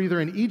groups. You're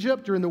either in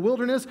Egypt, you're in the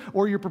wilderness,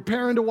 or you're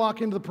preparing to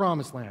walk into the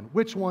promised land.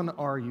 Which one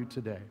are you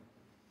today?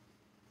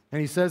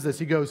 And he says this.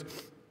 He goes,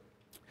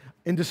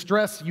 in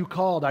distress you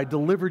called, I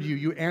delivered you.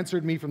 You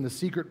answered me from the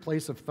secret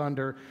place of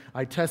thunder.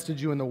 I tested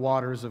you in the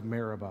waters of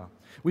Meribah.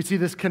 We see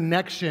this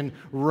connection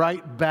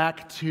right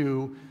back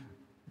to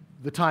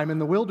the time in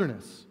the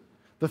wilderness.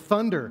 The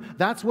thunder,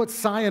 that's what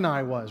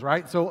Sinai was,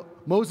 right? So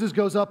Moses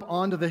goes up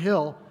onto the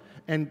hill,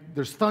 and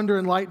there's thunder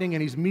and lightning,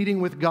 and he's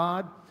meeting with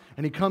God,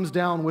 and he comes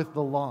down with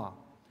the law.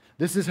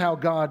 This is how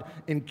God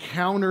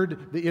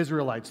encountered the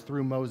Israelites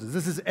through Moses.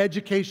 This is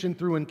education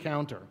through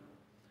encounter.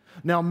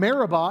 Now,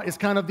 Meribah is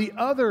kind of the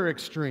other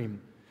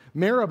extreme.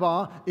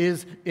 Meribah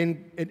is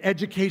in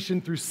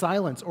education through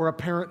silence or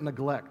apparent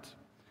neglect.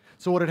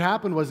 So what had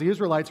happened was the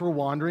Israelites were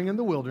wandering in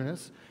the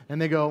wilderness,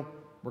 and they go,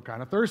 we're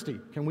kind of thirsty.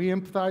 Can we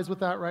empathize with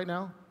that right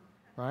now?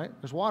 Right?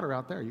 There's water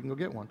out there. You can go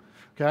get one.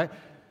 Okay?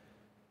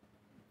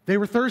 They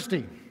were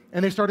thirsty,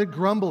 and they started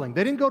grumbling.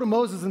 They didn't go to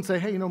Moses and say,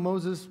 hey,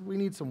 Moses, we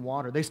need some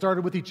water. They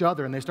started with each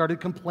other, and they started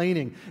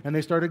complaining, and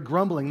they started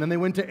grumbling. Then they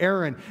went to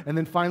Aaron, and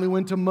then finally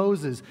went to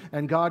Moses.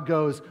 And God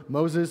goes,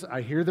 Moses,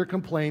 I hear their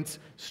complaints.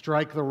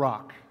 Strike the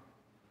rock.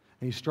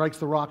 And he strikes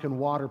the rock, and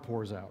water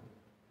pours out.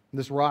 And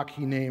this rock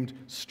he named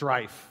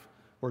strife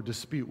or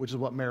dispute, which is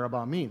what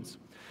Meribah means.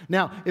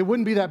 Now, it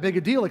wouldn't be that big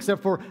a deal,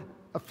 except for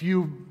a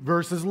few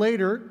verses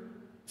later,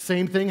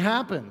 same thing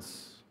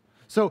happens.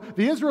 So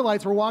the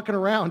Israelites were walking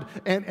around,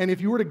 and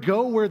if you were to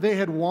go where they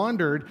had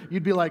wandered,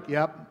 you'd be like,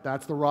 yep,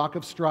 that's the rock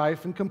of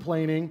strife and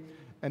complaining.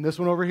 And this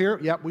one over here,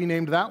 yep, we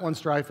named that one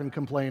strife and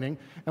complaining.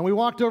 And we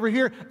walked over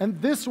here,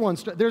 and this one,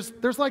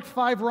 there's like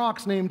 5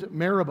 rocks named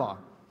Meribah.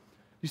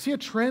 You see a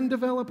trend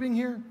developing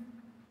here?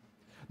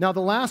 Now,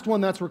 the last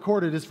one that's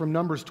recorded is from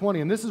Numbers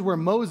 20, and this is where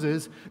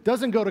Moses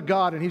doesn't go to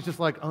God, and he's just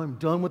like, I'm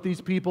done with these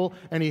people,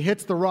 and he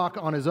hits the rock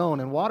on his own,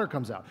 and water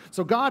comes out.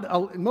 So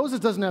Moses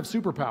doesn't have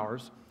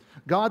superpowers.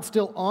 God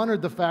still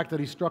honored the fact that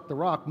he struck the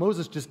rock.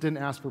 Moses just didn't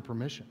ask for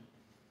permission.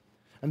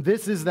 And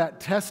this is that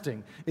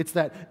testing. It's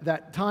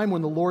that time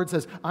when the Lord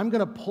says, I'm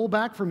going to pull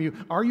back from you.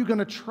 Are you going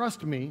to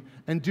trust me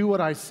and do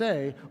what I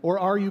say, or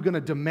are you going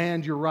to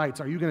demand your rights?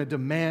 Are you going to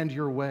demand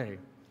your way?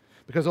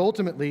 Because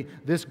ultimately,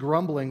 this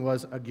grumbling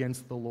was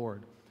against the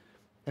Lord.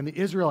 And the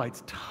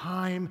Israelites,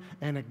 time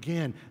and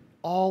again,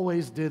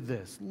 always did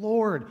this.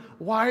 Lord,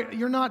 why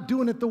you're not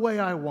doing it the way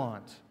I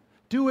want?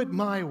 Do it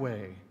my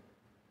way.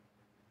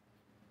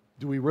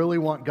 Do we really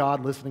want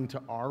God listening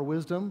to our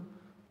wisdom,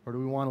 or do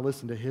we want to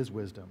listen to his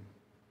wisdom?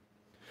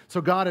 So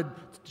God had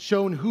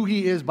shown who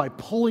he is by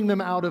pulling them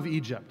out of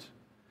Egypt.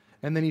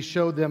 And then he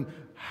showed them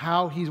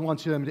how he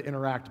wants them to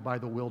interact by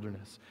the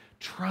wilderness.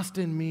 Trust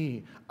in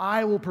me.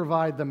 I will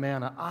provide the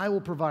manna. I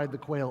will provide the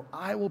quail.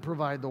 I will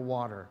provide the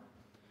water.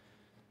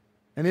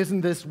 And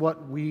isn't this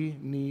what we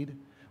need?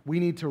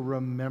 We need to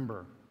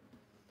remember.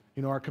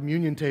 You know, our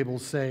communion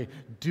tables say,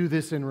 do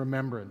this in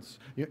remembrance.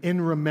 In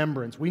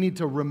remembrance. We need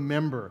to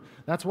remember.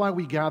 That's why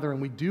we gather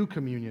and we do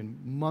communion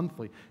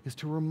monthly, is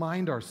to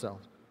remind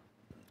ourselves.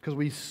 Because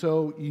we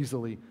so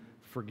easily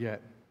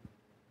forget.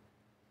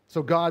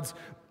 So God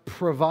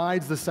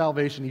provides the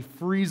salvation. He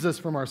frees us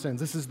from our sins.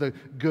 This is the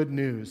good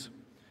news.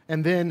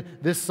 And then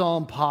this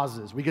psalm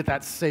pauses. We get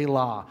that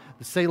Selah.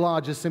 The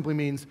Selah just simply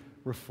means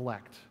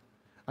reflect.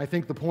 I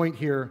think the point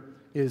here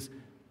is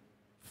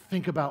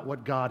think about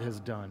what God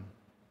has done.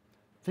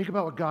 Think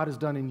about what God has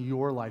done in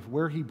your life,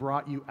 where he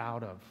brought you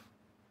out of.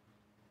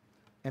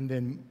 And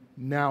then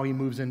now he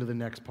moves into the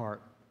next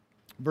part.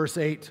 Verse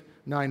 8,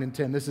 9, and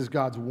 10. This is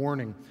God's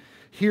warning.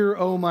 Hear,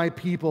 O my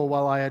people,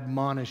 while I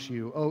admonish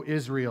you, O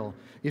Israel.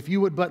 If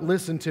you would but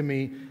listen to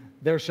me,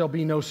 there shall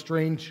be no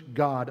strange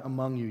god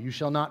among you. You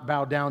shall not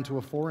bow down to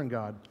a foreign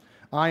god.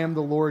 I am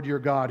the Lord your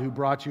God who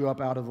brought you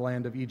up out of the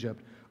land of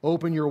Egypt.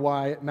 Open your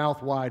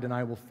mouth wide, and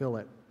I will fill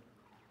it.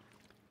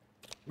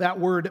 That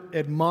word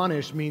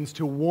admonish means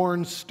to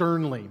warn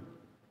sternly.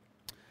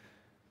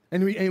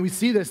 And we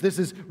see this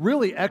is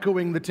really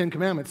echoing the Ten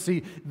Commandments.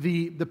 See,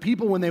 the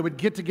people, when they would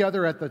get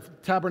together at the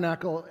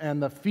tabernacle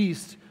and the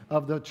feast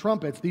of the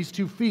trumpets, these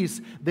two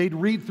feasts, they'd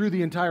read through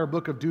the entire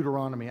book of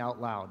Deuteronomy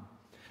out loud.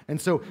 And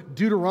so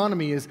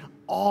Deuteronomy is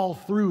all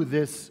through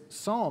this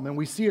psalm, and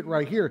we see it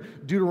right here.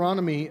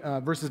 Deuteronomy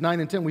verses 9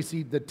 and 10, we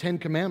see the Ten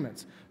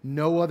Commandments.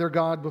 No other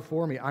God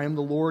before me. I am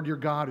the Lord your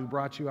God who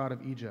brought you out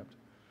of Egypt.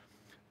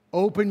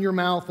 Open your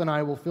mouth and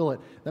I will fill it.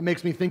 That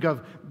makes me think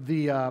of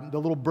the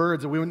little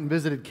birds that we went and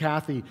visited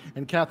Kathy.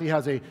 And Kathy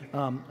has a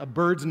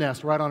bird's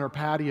nest right on her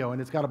patio, and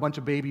it's got a bunch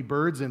of baby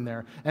birds in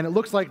there. And it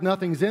looks like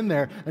nothing's in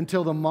there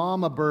until the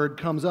mama bird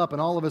comes up,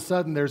 and all of a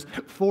sudden there's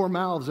 4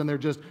 mouths, and they're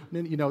just,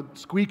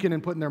 squeaking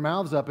and putting their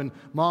mouths up, and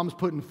mom's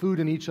putting food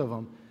in each of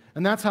them.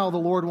 And that's how the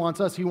Lord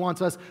wants us. He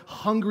wants us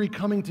hungry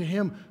coming to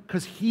him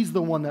because he's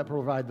the one that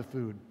provides the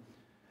food.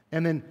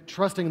 And then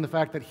trusting in the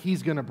fact that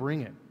he's going to bring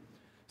it.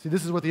 See,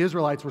 this is what the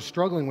Israelites were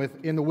struggling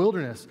with in the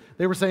wilderness.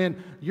 They were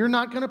saying, you're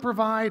not going to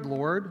provide,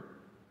 Lord.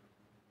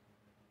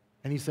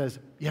 And he says,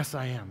 yes,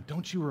 I am.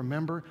 Don't you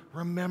remember?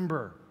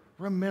 Remember.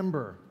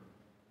 Remember.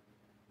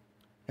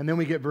 And then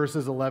we get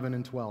verses 11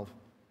 and 12.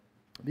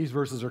 These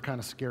verses are kind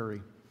of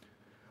scary.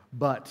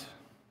 But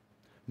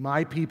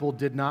my people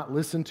did not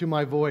listen to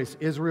my voice.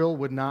 Israel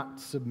would not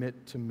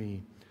submit to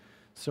me.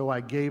 So I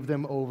gave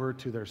them over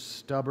to their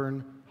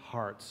stubborn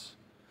hearts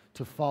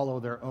to follow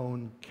their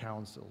own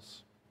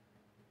counsels.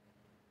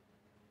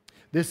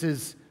 This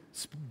is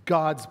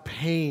God's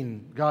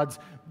pain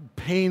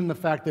the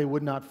fact they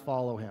would not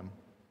follow him.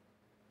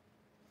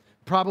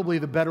 Probably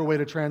the better way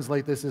to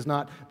translate this is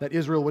not that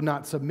Israel would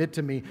not submit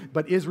to me,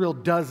 but Israel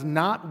does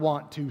not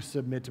want to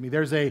submit to me.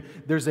 There's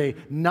a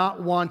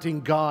not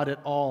wanting God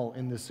at all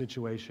in this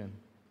situation.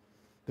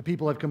 The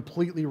people have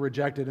completely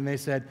rejected, and they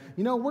said,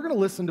 we're going to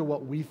listen to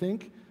what we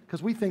think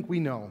because we think we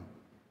know.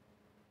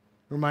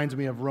 It reminds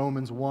me of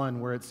Romans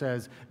 1 where it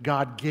says,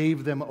 God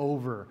gave them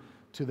over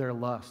to their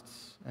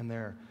lusts and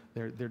their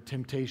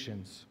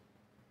temptations.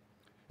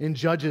 In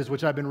Judges,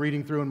 which I've been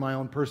reading through in my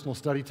own personal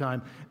study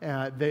time,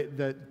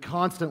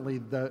 constantly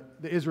the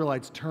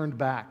Israelites turned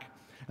back.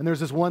 And there's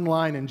this one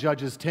line in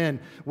Judges 10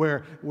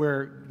 where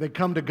they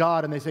come to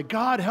God and they say,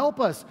 God,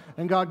 help us.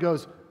 And God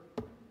goes,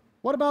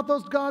 what about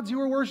those gods you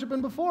were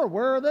worshiping before?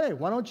 Where are they?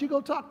 Why don't you go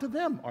talk to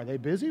them? Are they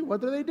busy?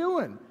 What are they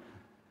doing?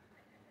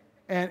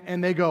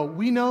 And they go,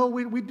 we know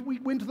we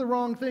went to the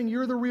wrong thing.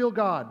 You're the real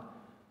God.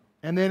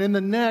 And then in the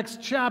next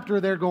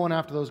chapter, they're going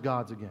after those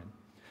gods again.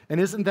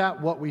 And isn't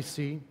that what we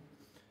see?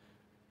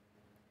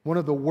 One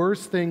of the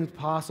worst things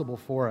possible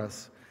for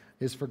us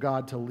is for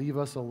God to leave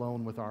us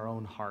alone with our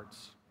own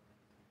hearts.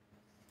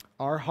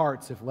 Our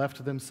hearts, if left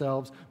to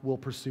themselves, will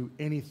pursue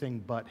anything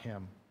but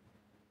him.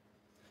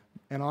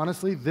 And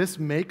honestly, this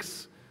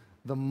makes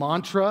the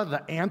mantra,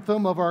 the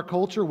anthem of our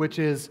culture, which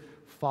is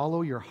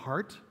follow your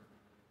heart,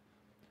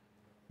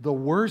 the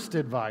worst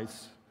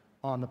advice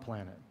on the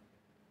planet.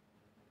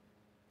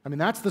 I mean,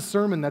 that's the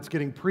sermon that's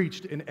getting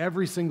preached in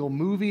every single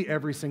movie,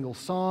 every single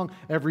song,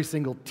 every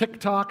single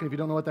TikTok. And if you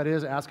don't know what that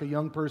is, ask a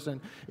young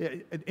person.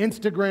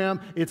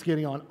 Instagram, it's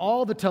getting on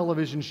all the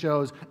television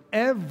shows.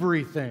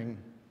 Everything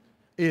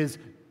is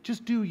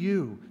just do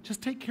you.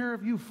 Just take care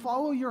of you.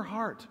 Follow your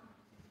heart.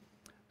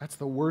 That's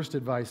the worst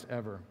advice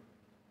ever.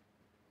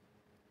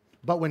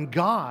 But when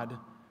God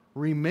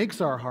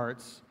remakes our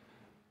hearts,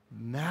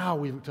 now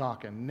we're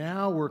talking.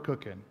 Now we're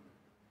cooking.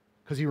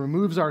 Because he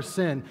removes our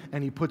sin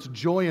and he puts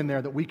joy in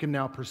there that we can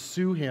now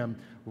pursue him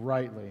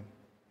rightly.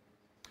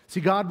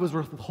 See, God was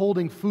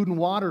withholding food and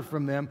water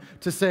from them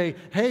to say,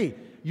 hey,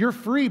 you're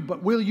free,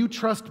 but will you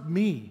trust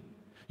me?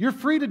 You're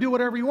free to do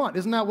whatever you want.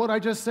 Isn't that what I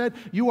just said?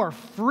 You are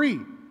free.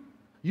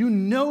 You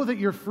know that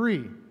you're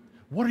free.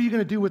 What are you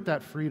going to do with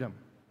that freedom?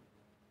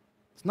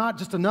 It's not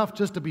just enough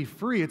just to be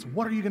free. It's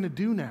what are you going to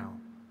do now?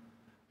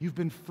 You've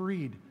been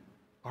freed.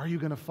 Are you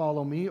going to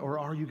follow me or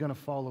are you going to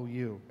follow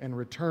you and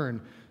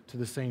return to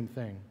the same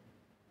thing?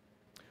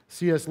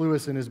 C.S.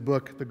 Lewis, in his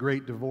book, The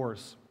Great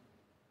Divorce,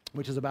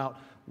 which is about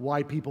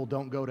why people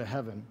don't go to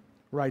heaven,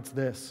 writes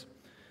this: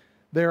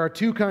 there are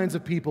two kinds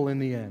of people in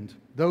the end,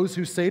 those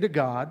who say to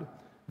God,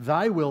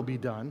 thy will be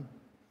done,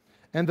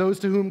 and those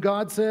to whom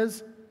God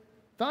says,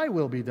 thy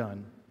will be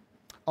done.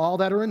 All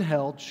that are in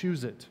hell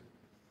choose it.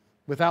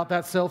 Without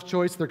that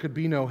self-choice, there could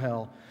be no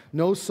hell.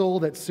 No soul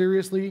that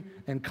seriously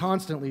and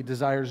constantly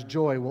desires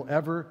joy will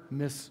ever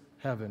miss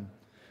heaven.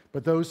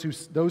 But those who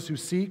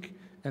seek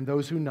and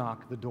those who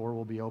knock, the door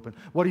will be open.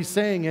 What he's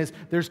saying is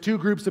there's two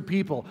groups of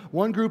people.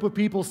 One group of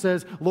people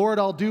says, Lord,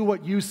 I'll do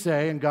what you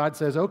say, and God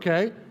says,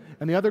 okay.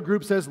 And the other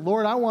group says,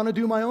 Lord, I want to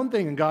do my own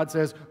thing, and God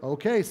says,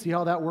 okay, see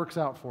how that works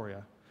out for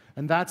you.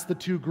 And that's the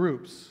two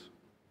groups.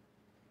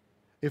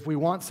 If we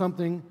want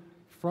something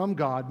from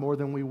God more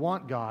than we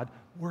want God,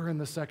 we're in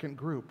the second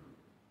group.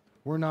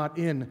 We're not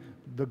in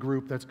the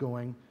group that's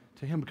going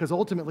to him, because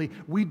ultimately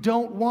we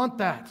don't want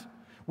that.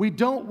 We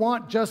don't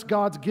want just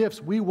God's gifts.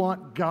 We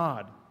want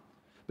God.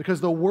 Because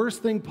the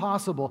worst thing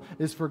possible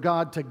is for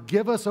God to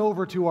give us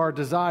over to our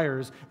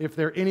desires if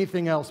they're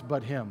anything else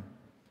but him.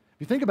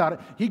 If you think about it,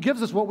 he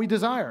gives us what we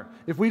desire.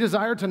 If we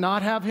desire to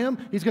not have him,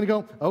 he's going to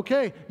go,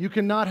 okay, you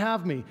can not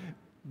have me.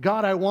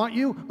 God, I want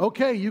you.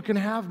 Okay, you can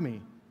have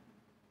me.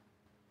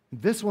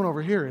 This one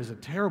over here is a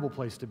terrible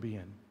place to be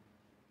in.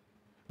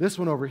 This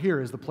one over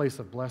here is the place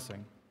of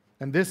blessing.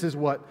 And this is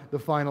what the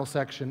final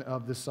section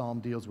of this psalm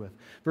deals with.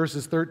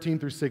 Verses 13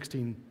 through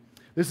 16.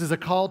 This is a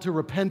call to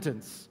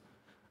repentance.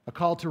 A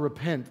call to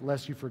repent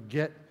lest you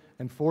forget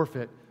and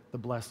forfeit the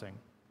blessing.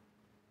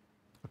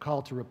 A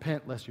call to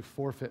repent lest you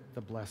forfeit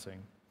the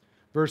blessing.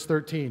 Verse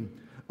 13.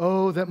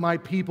 Oh, that my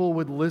people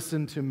would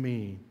listen to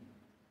me,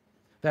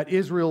 that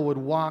Israel would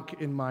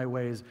walk in my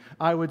ways.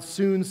 I would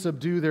soon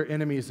subdue their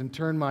enemies and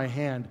turn my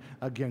hand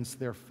against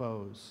their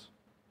foes.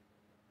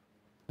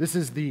 This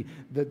is the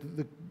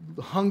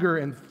hunger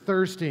and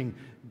thirsting.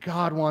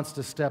 God wants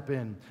to step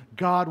in.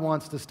 God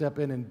wants to step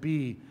in and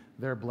be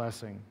their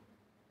blessing.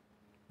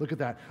 Look at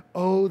that.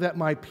 Oh, that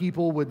my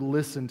people would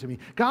listen to me.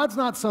 God's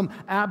not some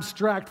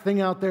abstract thing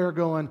out there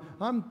going,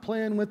 I'm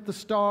playing with the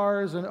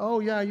stars and,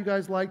 oh yeah, you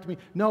guys liked me.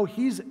 No,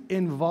 he's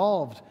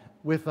involved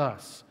with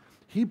us.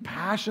 He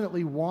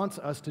passionately wants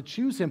us to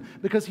choose him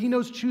because he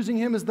knows choosing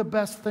him is the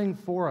best thing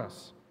for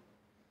us.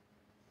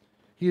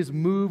 He is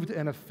moved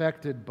and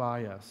affected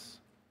by us.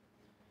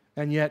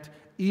 And yet,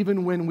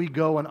 even when we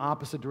go in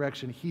opposite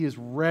direction, he is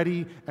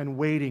ready and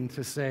waiting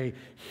to say,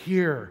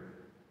 here,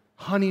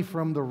 honey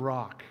from the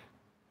rock,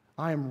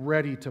 I am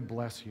ready to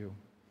bless you.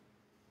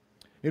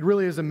 It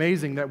really is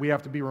amazing that we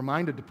have to be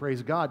reminded to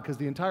praise God because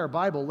the entire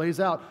Bible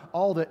lays out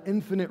all the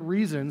infinite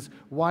reasons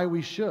why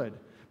we should,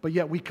 but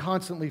yet we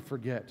constantly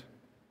forget.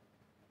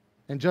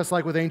 And just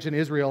like with ancient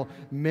Israel,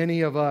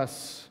 many of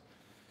us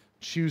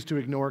choose to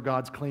ignore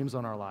God's claims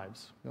on our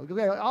lives.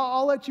 Okay,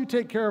 I'll let you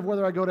take care of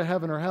whether I go to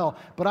heaven or hell,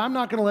 but I'm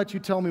not going to let you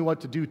tell me what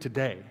to do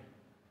today.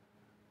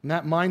 And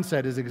that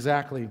mindset is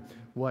exactly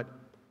what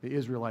the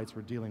Israelites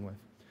were dealing with.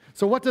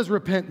 So what does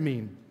repent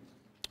mean?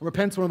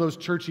 Repent's one of those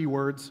churchy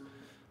words.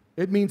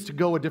 It means to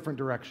go a different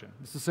direction.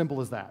 It's as simple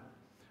as that.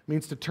 It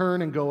means to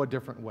turn and go a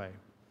different way.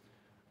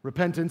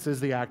 Repentance is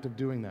the act of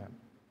doing that.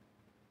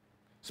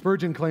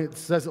 Spurgeon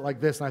says it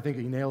like this, and I think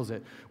he nails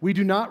it. We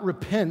do not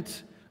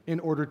repent in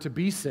order to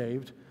be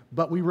saved,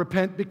 but we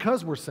repent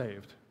because we're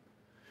saved.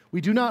 We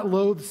do not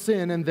loathe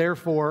sin and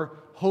therefore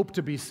hope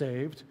to be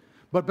saved,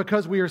 but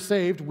because we are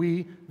saved,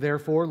 we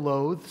therefore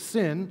loathe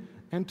sin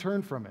and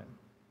turn from it.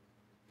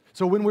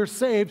 So when we're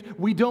saved,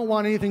 we don't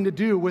want anything to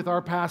do with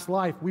our past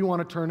life. We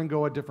want to turn and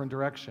go a different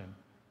direction,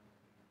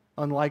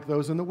 unlike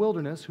those in the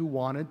wilderness who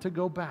wanted to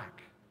go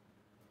back.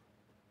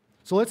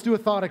 So let's do a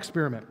thought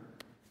experiment.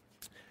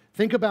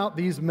 Think about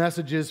these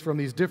messages from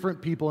these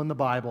different people in the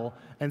Bible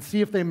and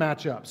see if they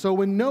match up. So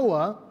when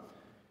Noah,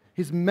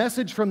 his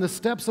message from the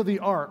steps of the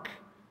ark,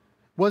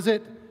 was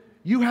it,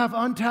 you have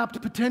untapped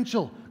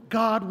potential.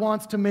 God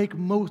wants to make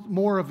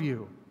more of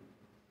you.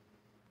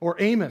 Or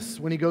Amos,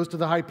 when he goes to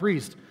the high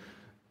priest,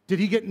 did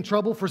he get in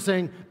trouble for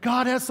saying,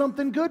 God has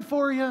something good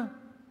for you?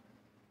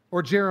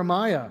 Or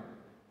Jeremiah,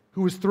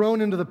 who was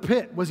thrown into the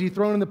pit. Was he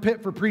thrown in the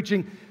pit for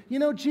preaching,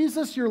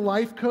 Jesus, your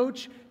life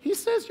coach, he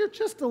says you're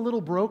just a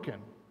little broken?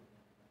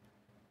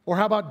 Or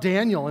how about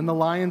Daniel in the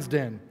lion's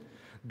den?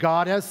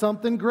 God has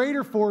something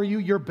greater for you.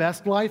 Your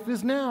best life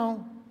is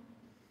now.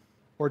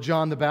 Or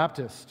John the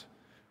Baptist,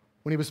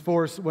 when he was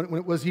forced,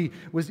 he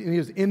was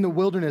in the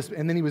wilderness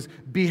and then he was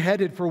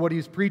beheaded for what he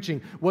was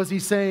preaching. Was he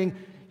saying,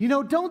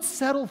 don't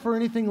settle for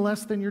anything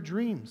less than your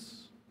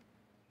dreams?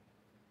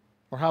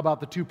 Or how about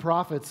the two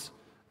prophets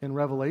in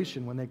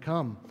Revelation when they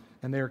come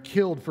and they are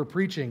killed for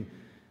preaching?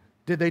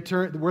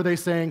 Were they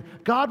saying,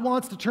 God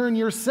wants to turn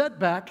your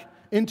setback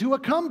into a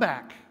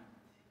comeback?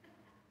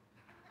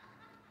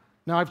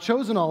 Now, I've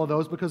chosen all of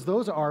those because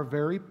those are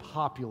very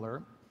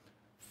popular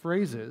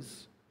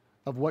phrases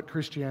of what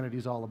Christianity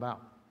is all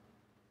about.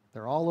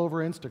 They're all over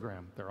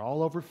Instagram. They're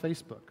all over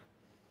Facebook.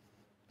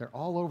 They're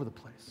all over the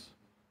place.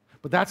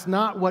 But that's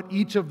not what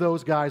each of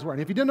those guys were.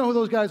 And if you didn't know who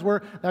those guys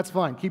were, that's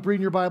fine. Keep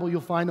reading your Bible.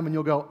 You'll find them and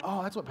you'll go,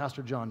 oh, that's what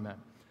Pastor John meant.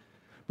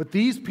 But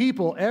these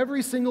people,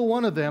 every single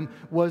one of them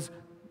was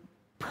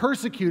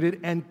persecuted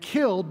and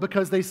killed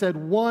because they said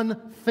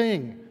one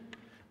thing.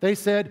 They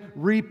said,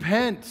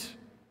 repent.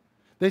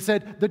 They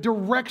said, the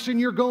direction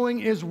you're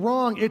going is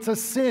wrong. It's a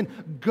sin.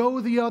 Go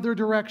the other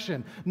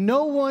direction.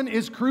 No one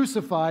is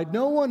crucified.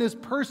 No one is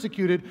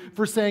persecuted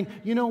for saying,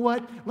 you know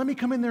what? Let me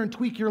come in there and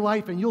tweak your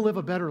life and you'll live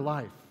a better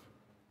life.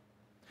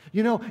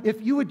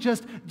 If you would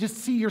just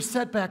see your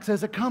setbacks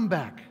as a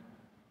comeback.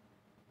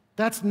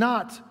 That's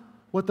not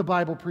what the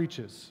Bible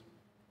preaches.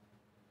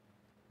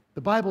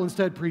 The Bible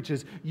instead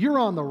preaches, you're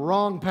on the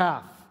wrong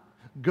path.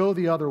 Go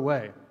the other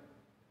way.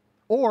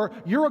 Or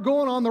you're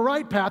going on the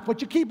right path,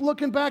 but you keep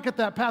looking back at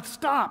that path.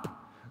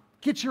 Stop.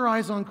 Get your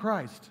eyes on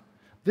Christ.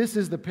 This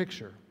is the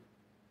picture.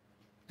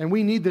 And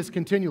we need this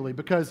continually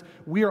because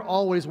we are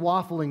always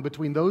waffling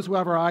between those who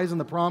have our eyes in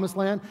the promised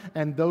land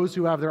and those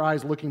who have their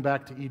eyes looking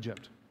back to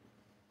Egypt.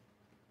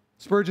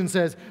 Spurgeon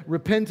says,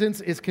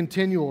 repentance is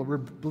continual.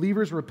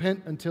 Believers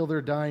repent until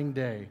their dying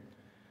day.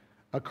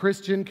 A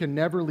Christian can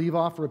never leave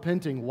off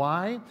repenting.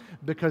 Why?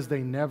 Because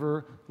they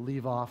never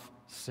leave off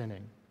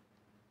sinning.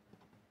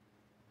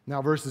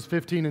 Now, verses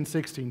 15 and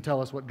 16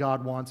 tell us what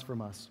God wants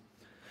from us.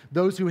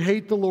 Those who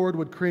hate the Lord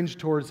would cringe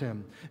towards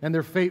him, and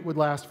their fate would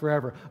last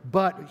forever.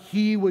 But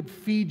he would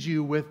feed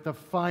you with the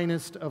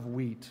finest of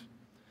wheat,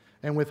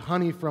 and with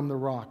honey from the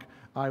rock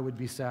I would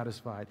be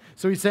satisfied.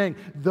 So he's saying,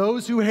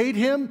 those who hate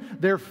him,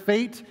 their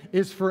fate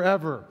is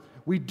forever.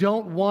 We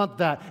don't want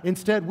that.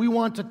 Instead, we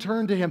want to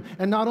turn to him.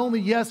 And not only,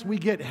 yes, we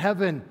get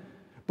heaven,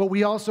 but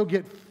we also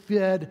get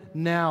fed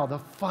now, the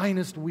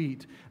finest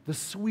wheat, the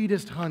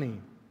sweetest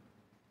honey.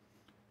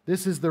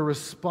 This is the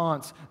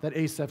response that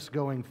Asaph's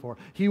going for.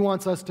 He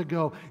wants us to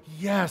go,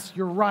 yes,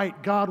 you're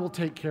right, God will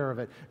take care of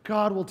it.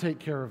 God will take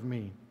care of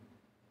me.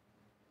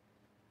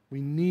 We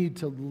need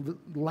to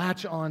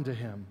latch on to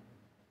him.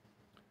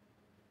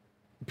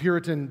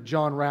 Puritan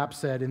John Rapp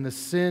said, in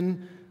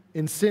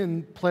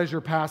sin, pleasure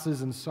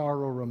passes and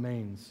sorrow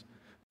remains.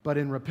 But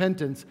in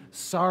repentance,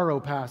 sorrow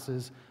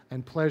passes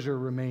and pleasure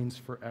remains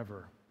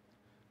forever.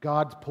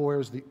 God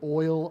pours the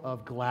oil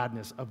of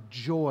gladness, of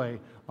joy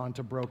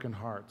onto broken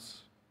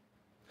hearts.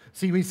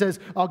 See, when he says,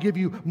 I'll give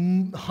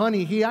you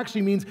honey, he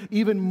actually means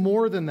even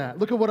more than that.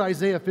 Look at what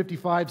Isaiah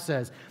 55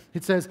 says.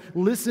 It says,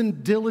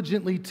 listen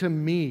diligently to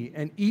me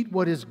and eat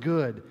what is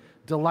good.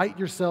 Delight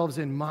yourselves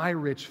in my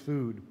rich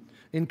food.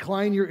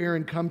 Incline your ear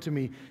and come to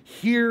me.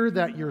 Hear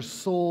that your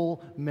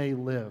soul may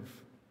live.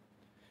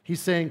 He's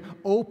saying,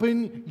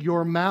 open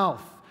your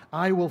mouth.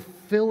 I will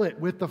fill it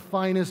with the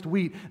finest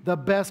wheat, the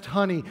best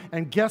honey.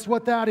 And guess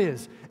what that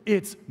is?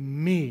 It's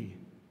me.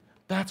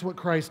 That's what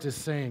Christ is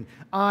saying.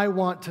 I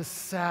want to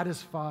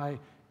satisfy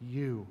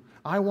you.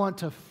 I want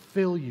to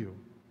fill you.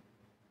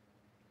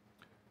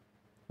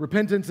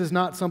 Repentance is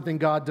not something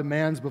God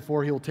demands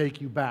before he'll take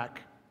you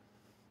back,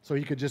 so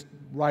you could just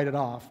write it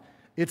off.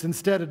 It's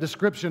instead a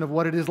description of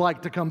what it is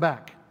like to come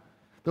back.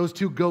 Those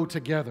two go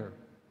together.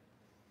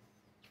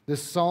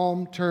 This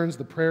psalm turns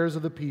the prayers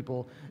of the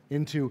people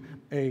into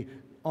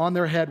on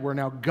their head where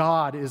now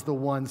God is the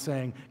one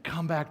saying,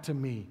 come back to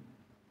me.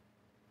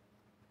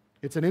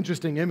 It's an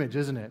interesting image,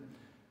 isn't it?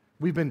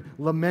 We've been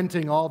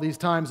lamenting all these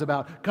times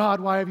about, God,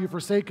 why have you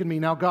forsaken me?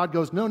 Now God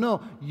goes,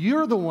 no,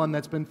 you're the one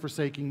that's been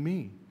forsaking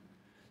me.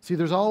 See,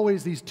 there's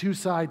always these two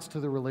sides to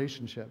the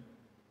relationship.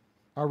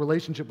 Our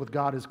relationship with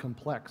God is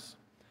complex.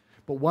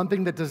 But one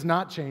thing that does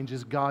not change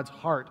is God's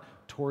heart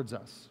towards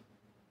us.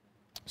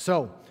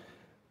 So,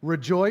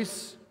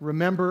 rejoice,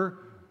 remember,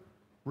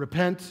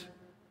 repent.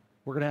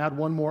 We're going to add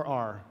one more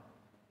R.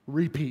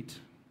 Repeat.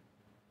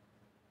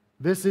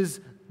 This is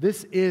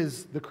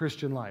the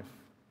Christian life.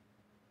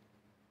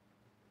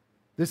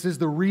 This is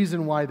the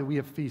reason why that we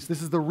have feasts.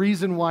 This is the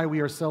reason why we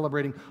are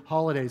celebrating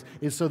holidays,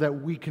 is so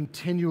that we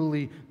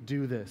continually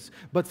do this.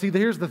 But see,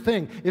 here's the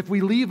thing. If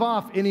we leave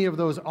off any of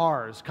those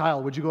R's,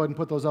 Kyle, would you go ahead and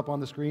put those up on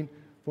the screen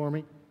for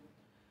me?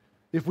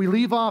 If we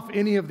leave off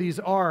any of these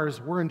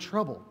R's, we're in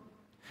trouble.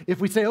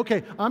 If we say,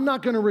 okay, I'm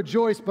not going to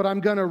rejoice, but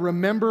I'm going to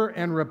remember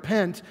and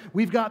repent,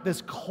 we've got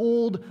this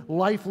cold,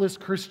 lifeless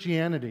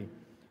Christianity.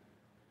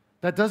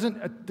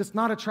 That's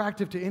not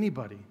attractive to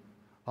anybody.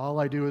 All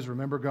I do is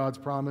remember God's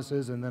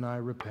promises and then I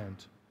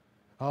repent.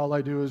 All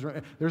I do is,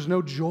 there's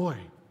no joy.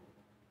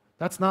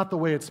 That's not the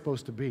way it's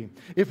supposed to be.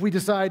 If we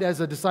decide as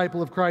a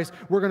disciple of Christ,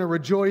 we're going to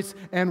rejoice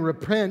and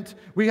repent,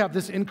 we have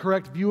this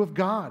incorrect view of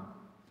God,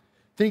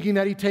 thinking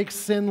that He takes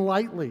sin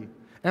lightly.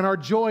 And our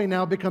joy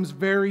now becomes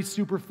very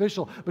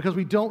superficial because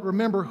we don't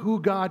remember who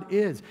God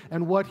is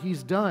and what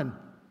He's done.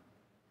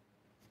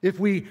 If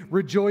we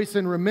rejoice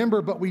and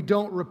remember, but we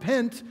don't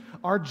repent,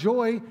 our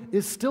joy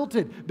is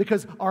stilted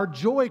because our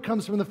joy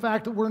comes from the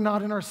fact that we're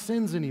not in our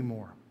sins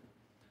anymore.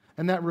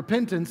 And that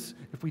repentance,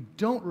 if we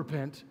don't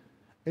repent,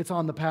 it's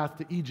on the path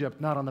to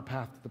Egypt, not on the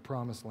path to the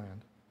promised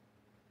land.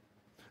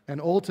 And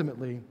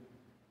ultimately,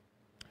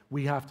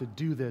 we have to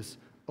do this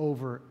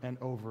over and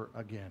over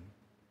again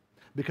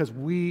because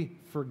we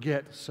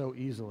forget so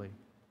easily.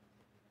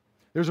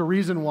 There's a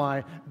reason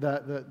why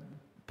the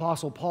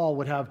Apostle Paul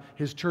would have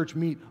his church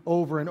meet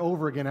over and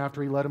over again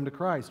after he led them to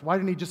Christ. Why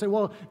didn't he just say,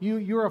 well,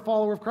 you're a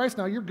follower of Christ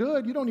now, you're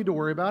good, you don't need to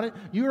worry about it.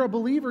 You're a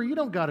believer, you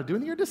don't got to do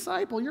it. You're a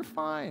disciple, you're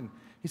fine.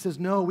 He says,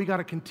 no, we got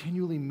to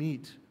continually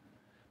meet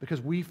because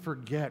we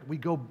forget. We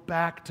go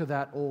back to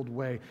that old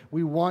way.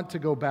 We want to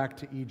go back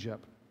to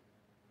Egypt.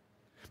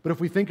 But if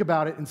we think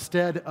about it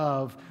instead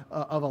of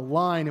a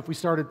line, if we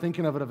started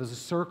thinking of it as a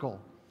circle,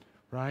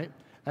 right?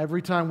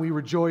 Every time we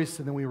rejoice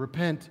and then we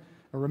repent,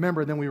 or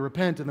remember, and then we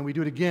repent, and then we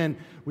do it again,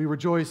 we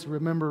rejoice,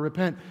 remember,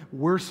 repent.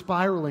 We're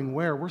spiraling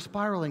where? We're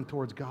spiraling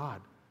towards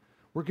God.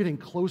 We're getting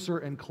closer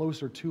and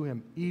closer to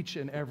Him each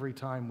and every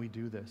time we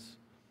do this.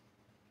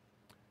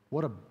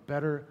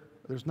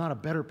 There's not a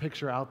better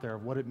picture out there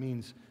of what it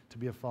means to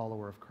be a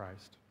follower of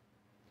Christ.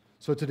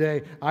 So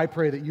today, I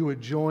pray that you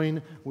would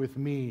join with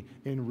me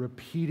in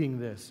repeating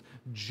this,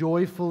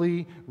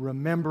 joyfully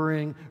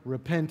remembering,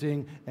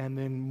 repenting, and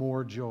then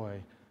more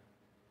joy.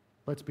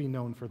 Let's be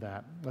known for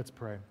that. Let's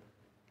pray.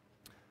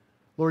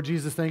 Lord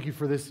Jesus, thank you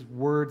for this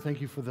word.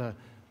 Thank you for the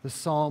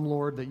psalm,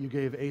 Lord, that you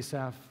gave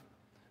Asaph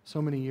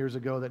so many years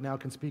ago that now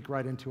can speak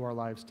right into our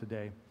lives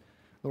today.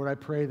 Lord, I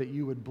pray that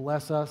you would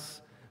bless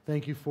us.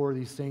 Thank you for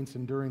these saints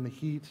enduring the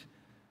heat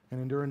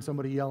and enduring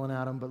somebody yelling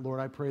at them. But Lord,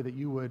 I pray that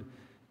you would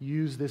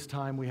use this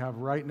time we have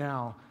right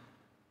now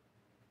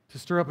to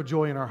stir up a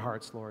joy in our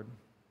hearts, Lord.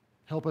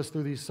 Help us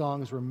through these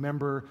songs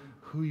remember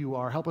who you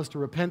are. Help us to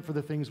repent for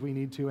the things we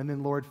need to. And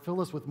then, Lord,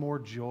 fill us with more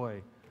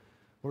joy.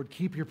 Lord,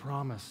 keep your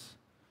promise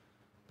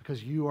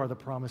because you are the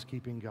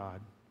promise-keeping God.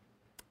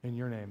 In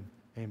your name,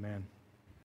 amen.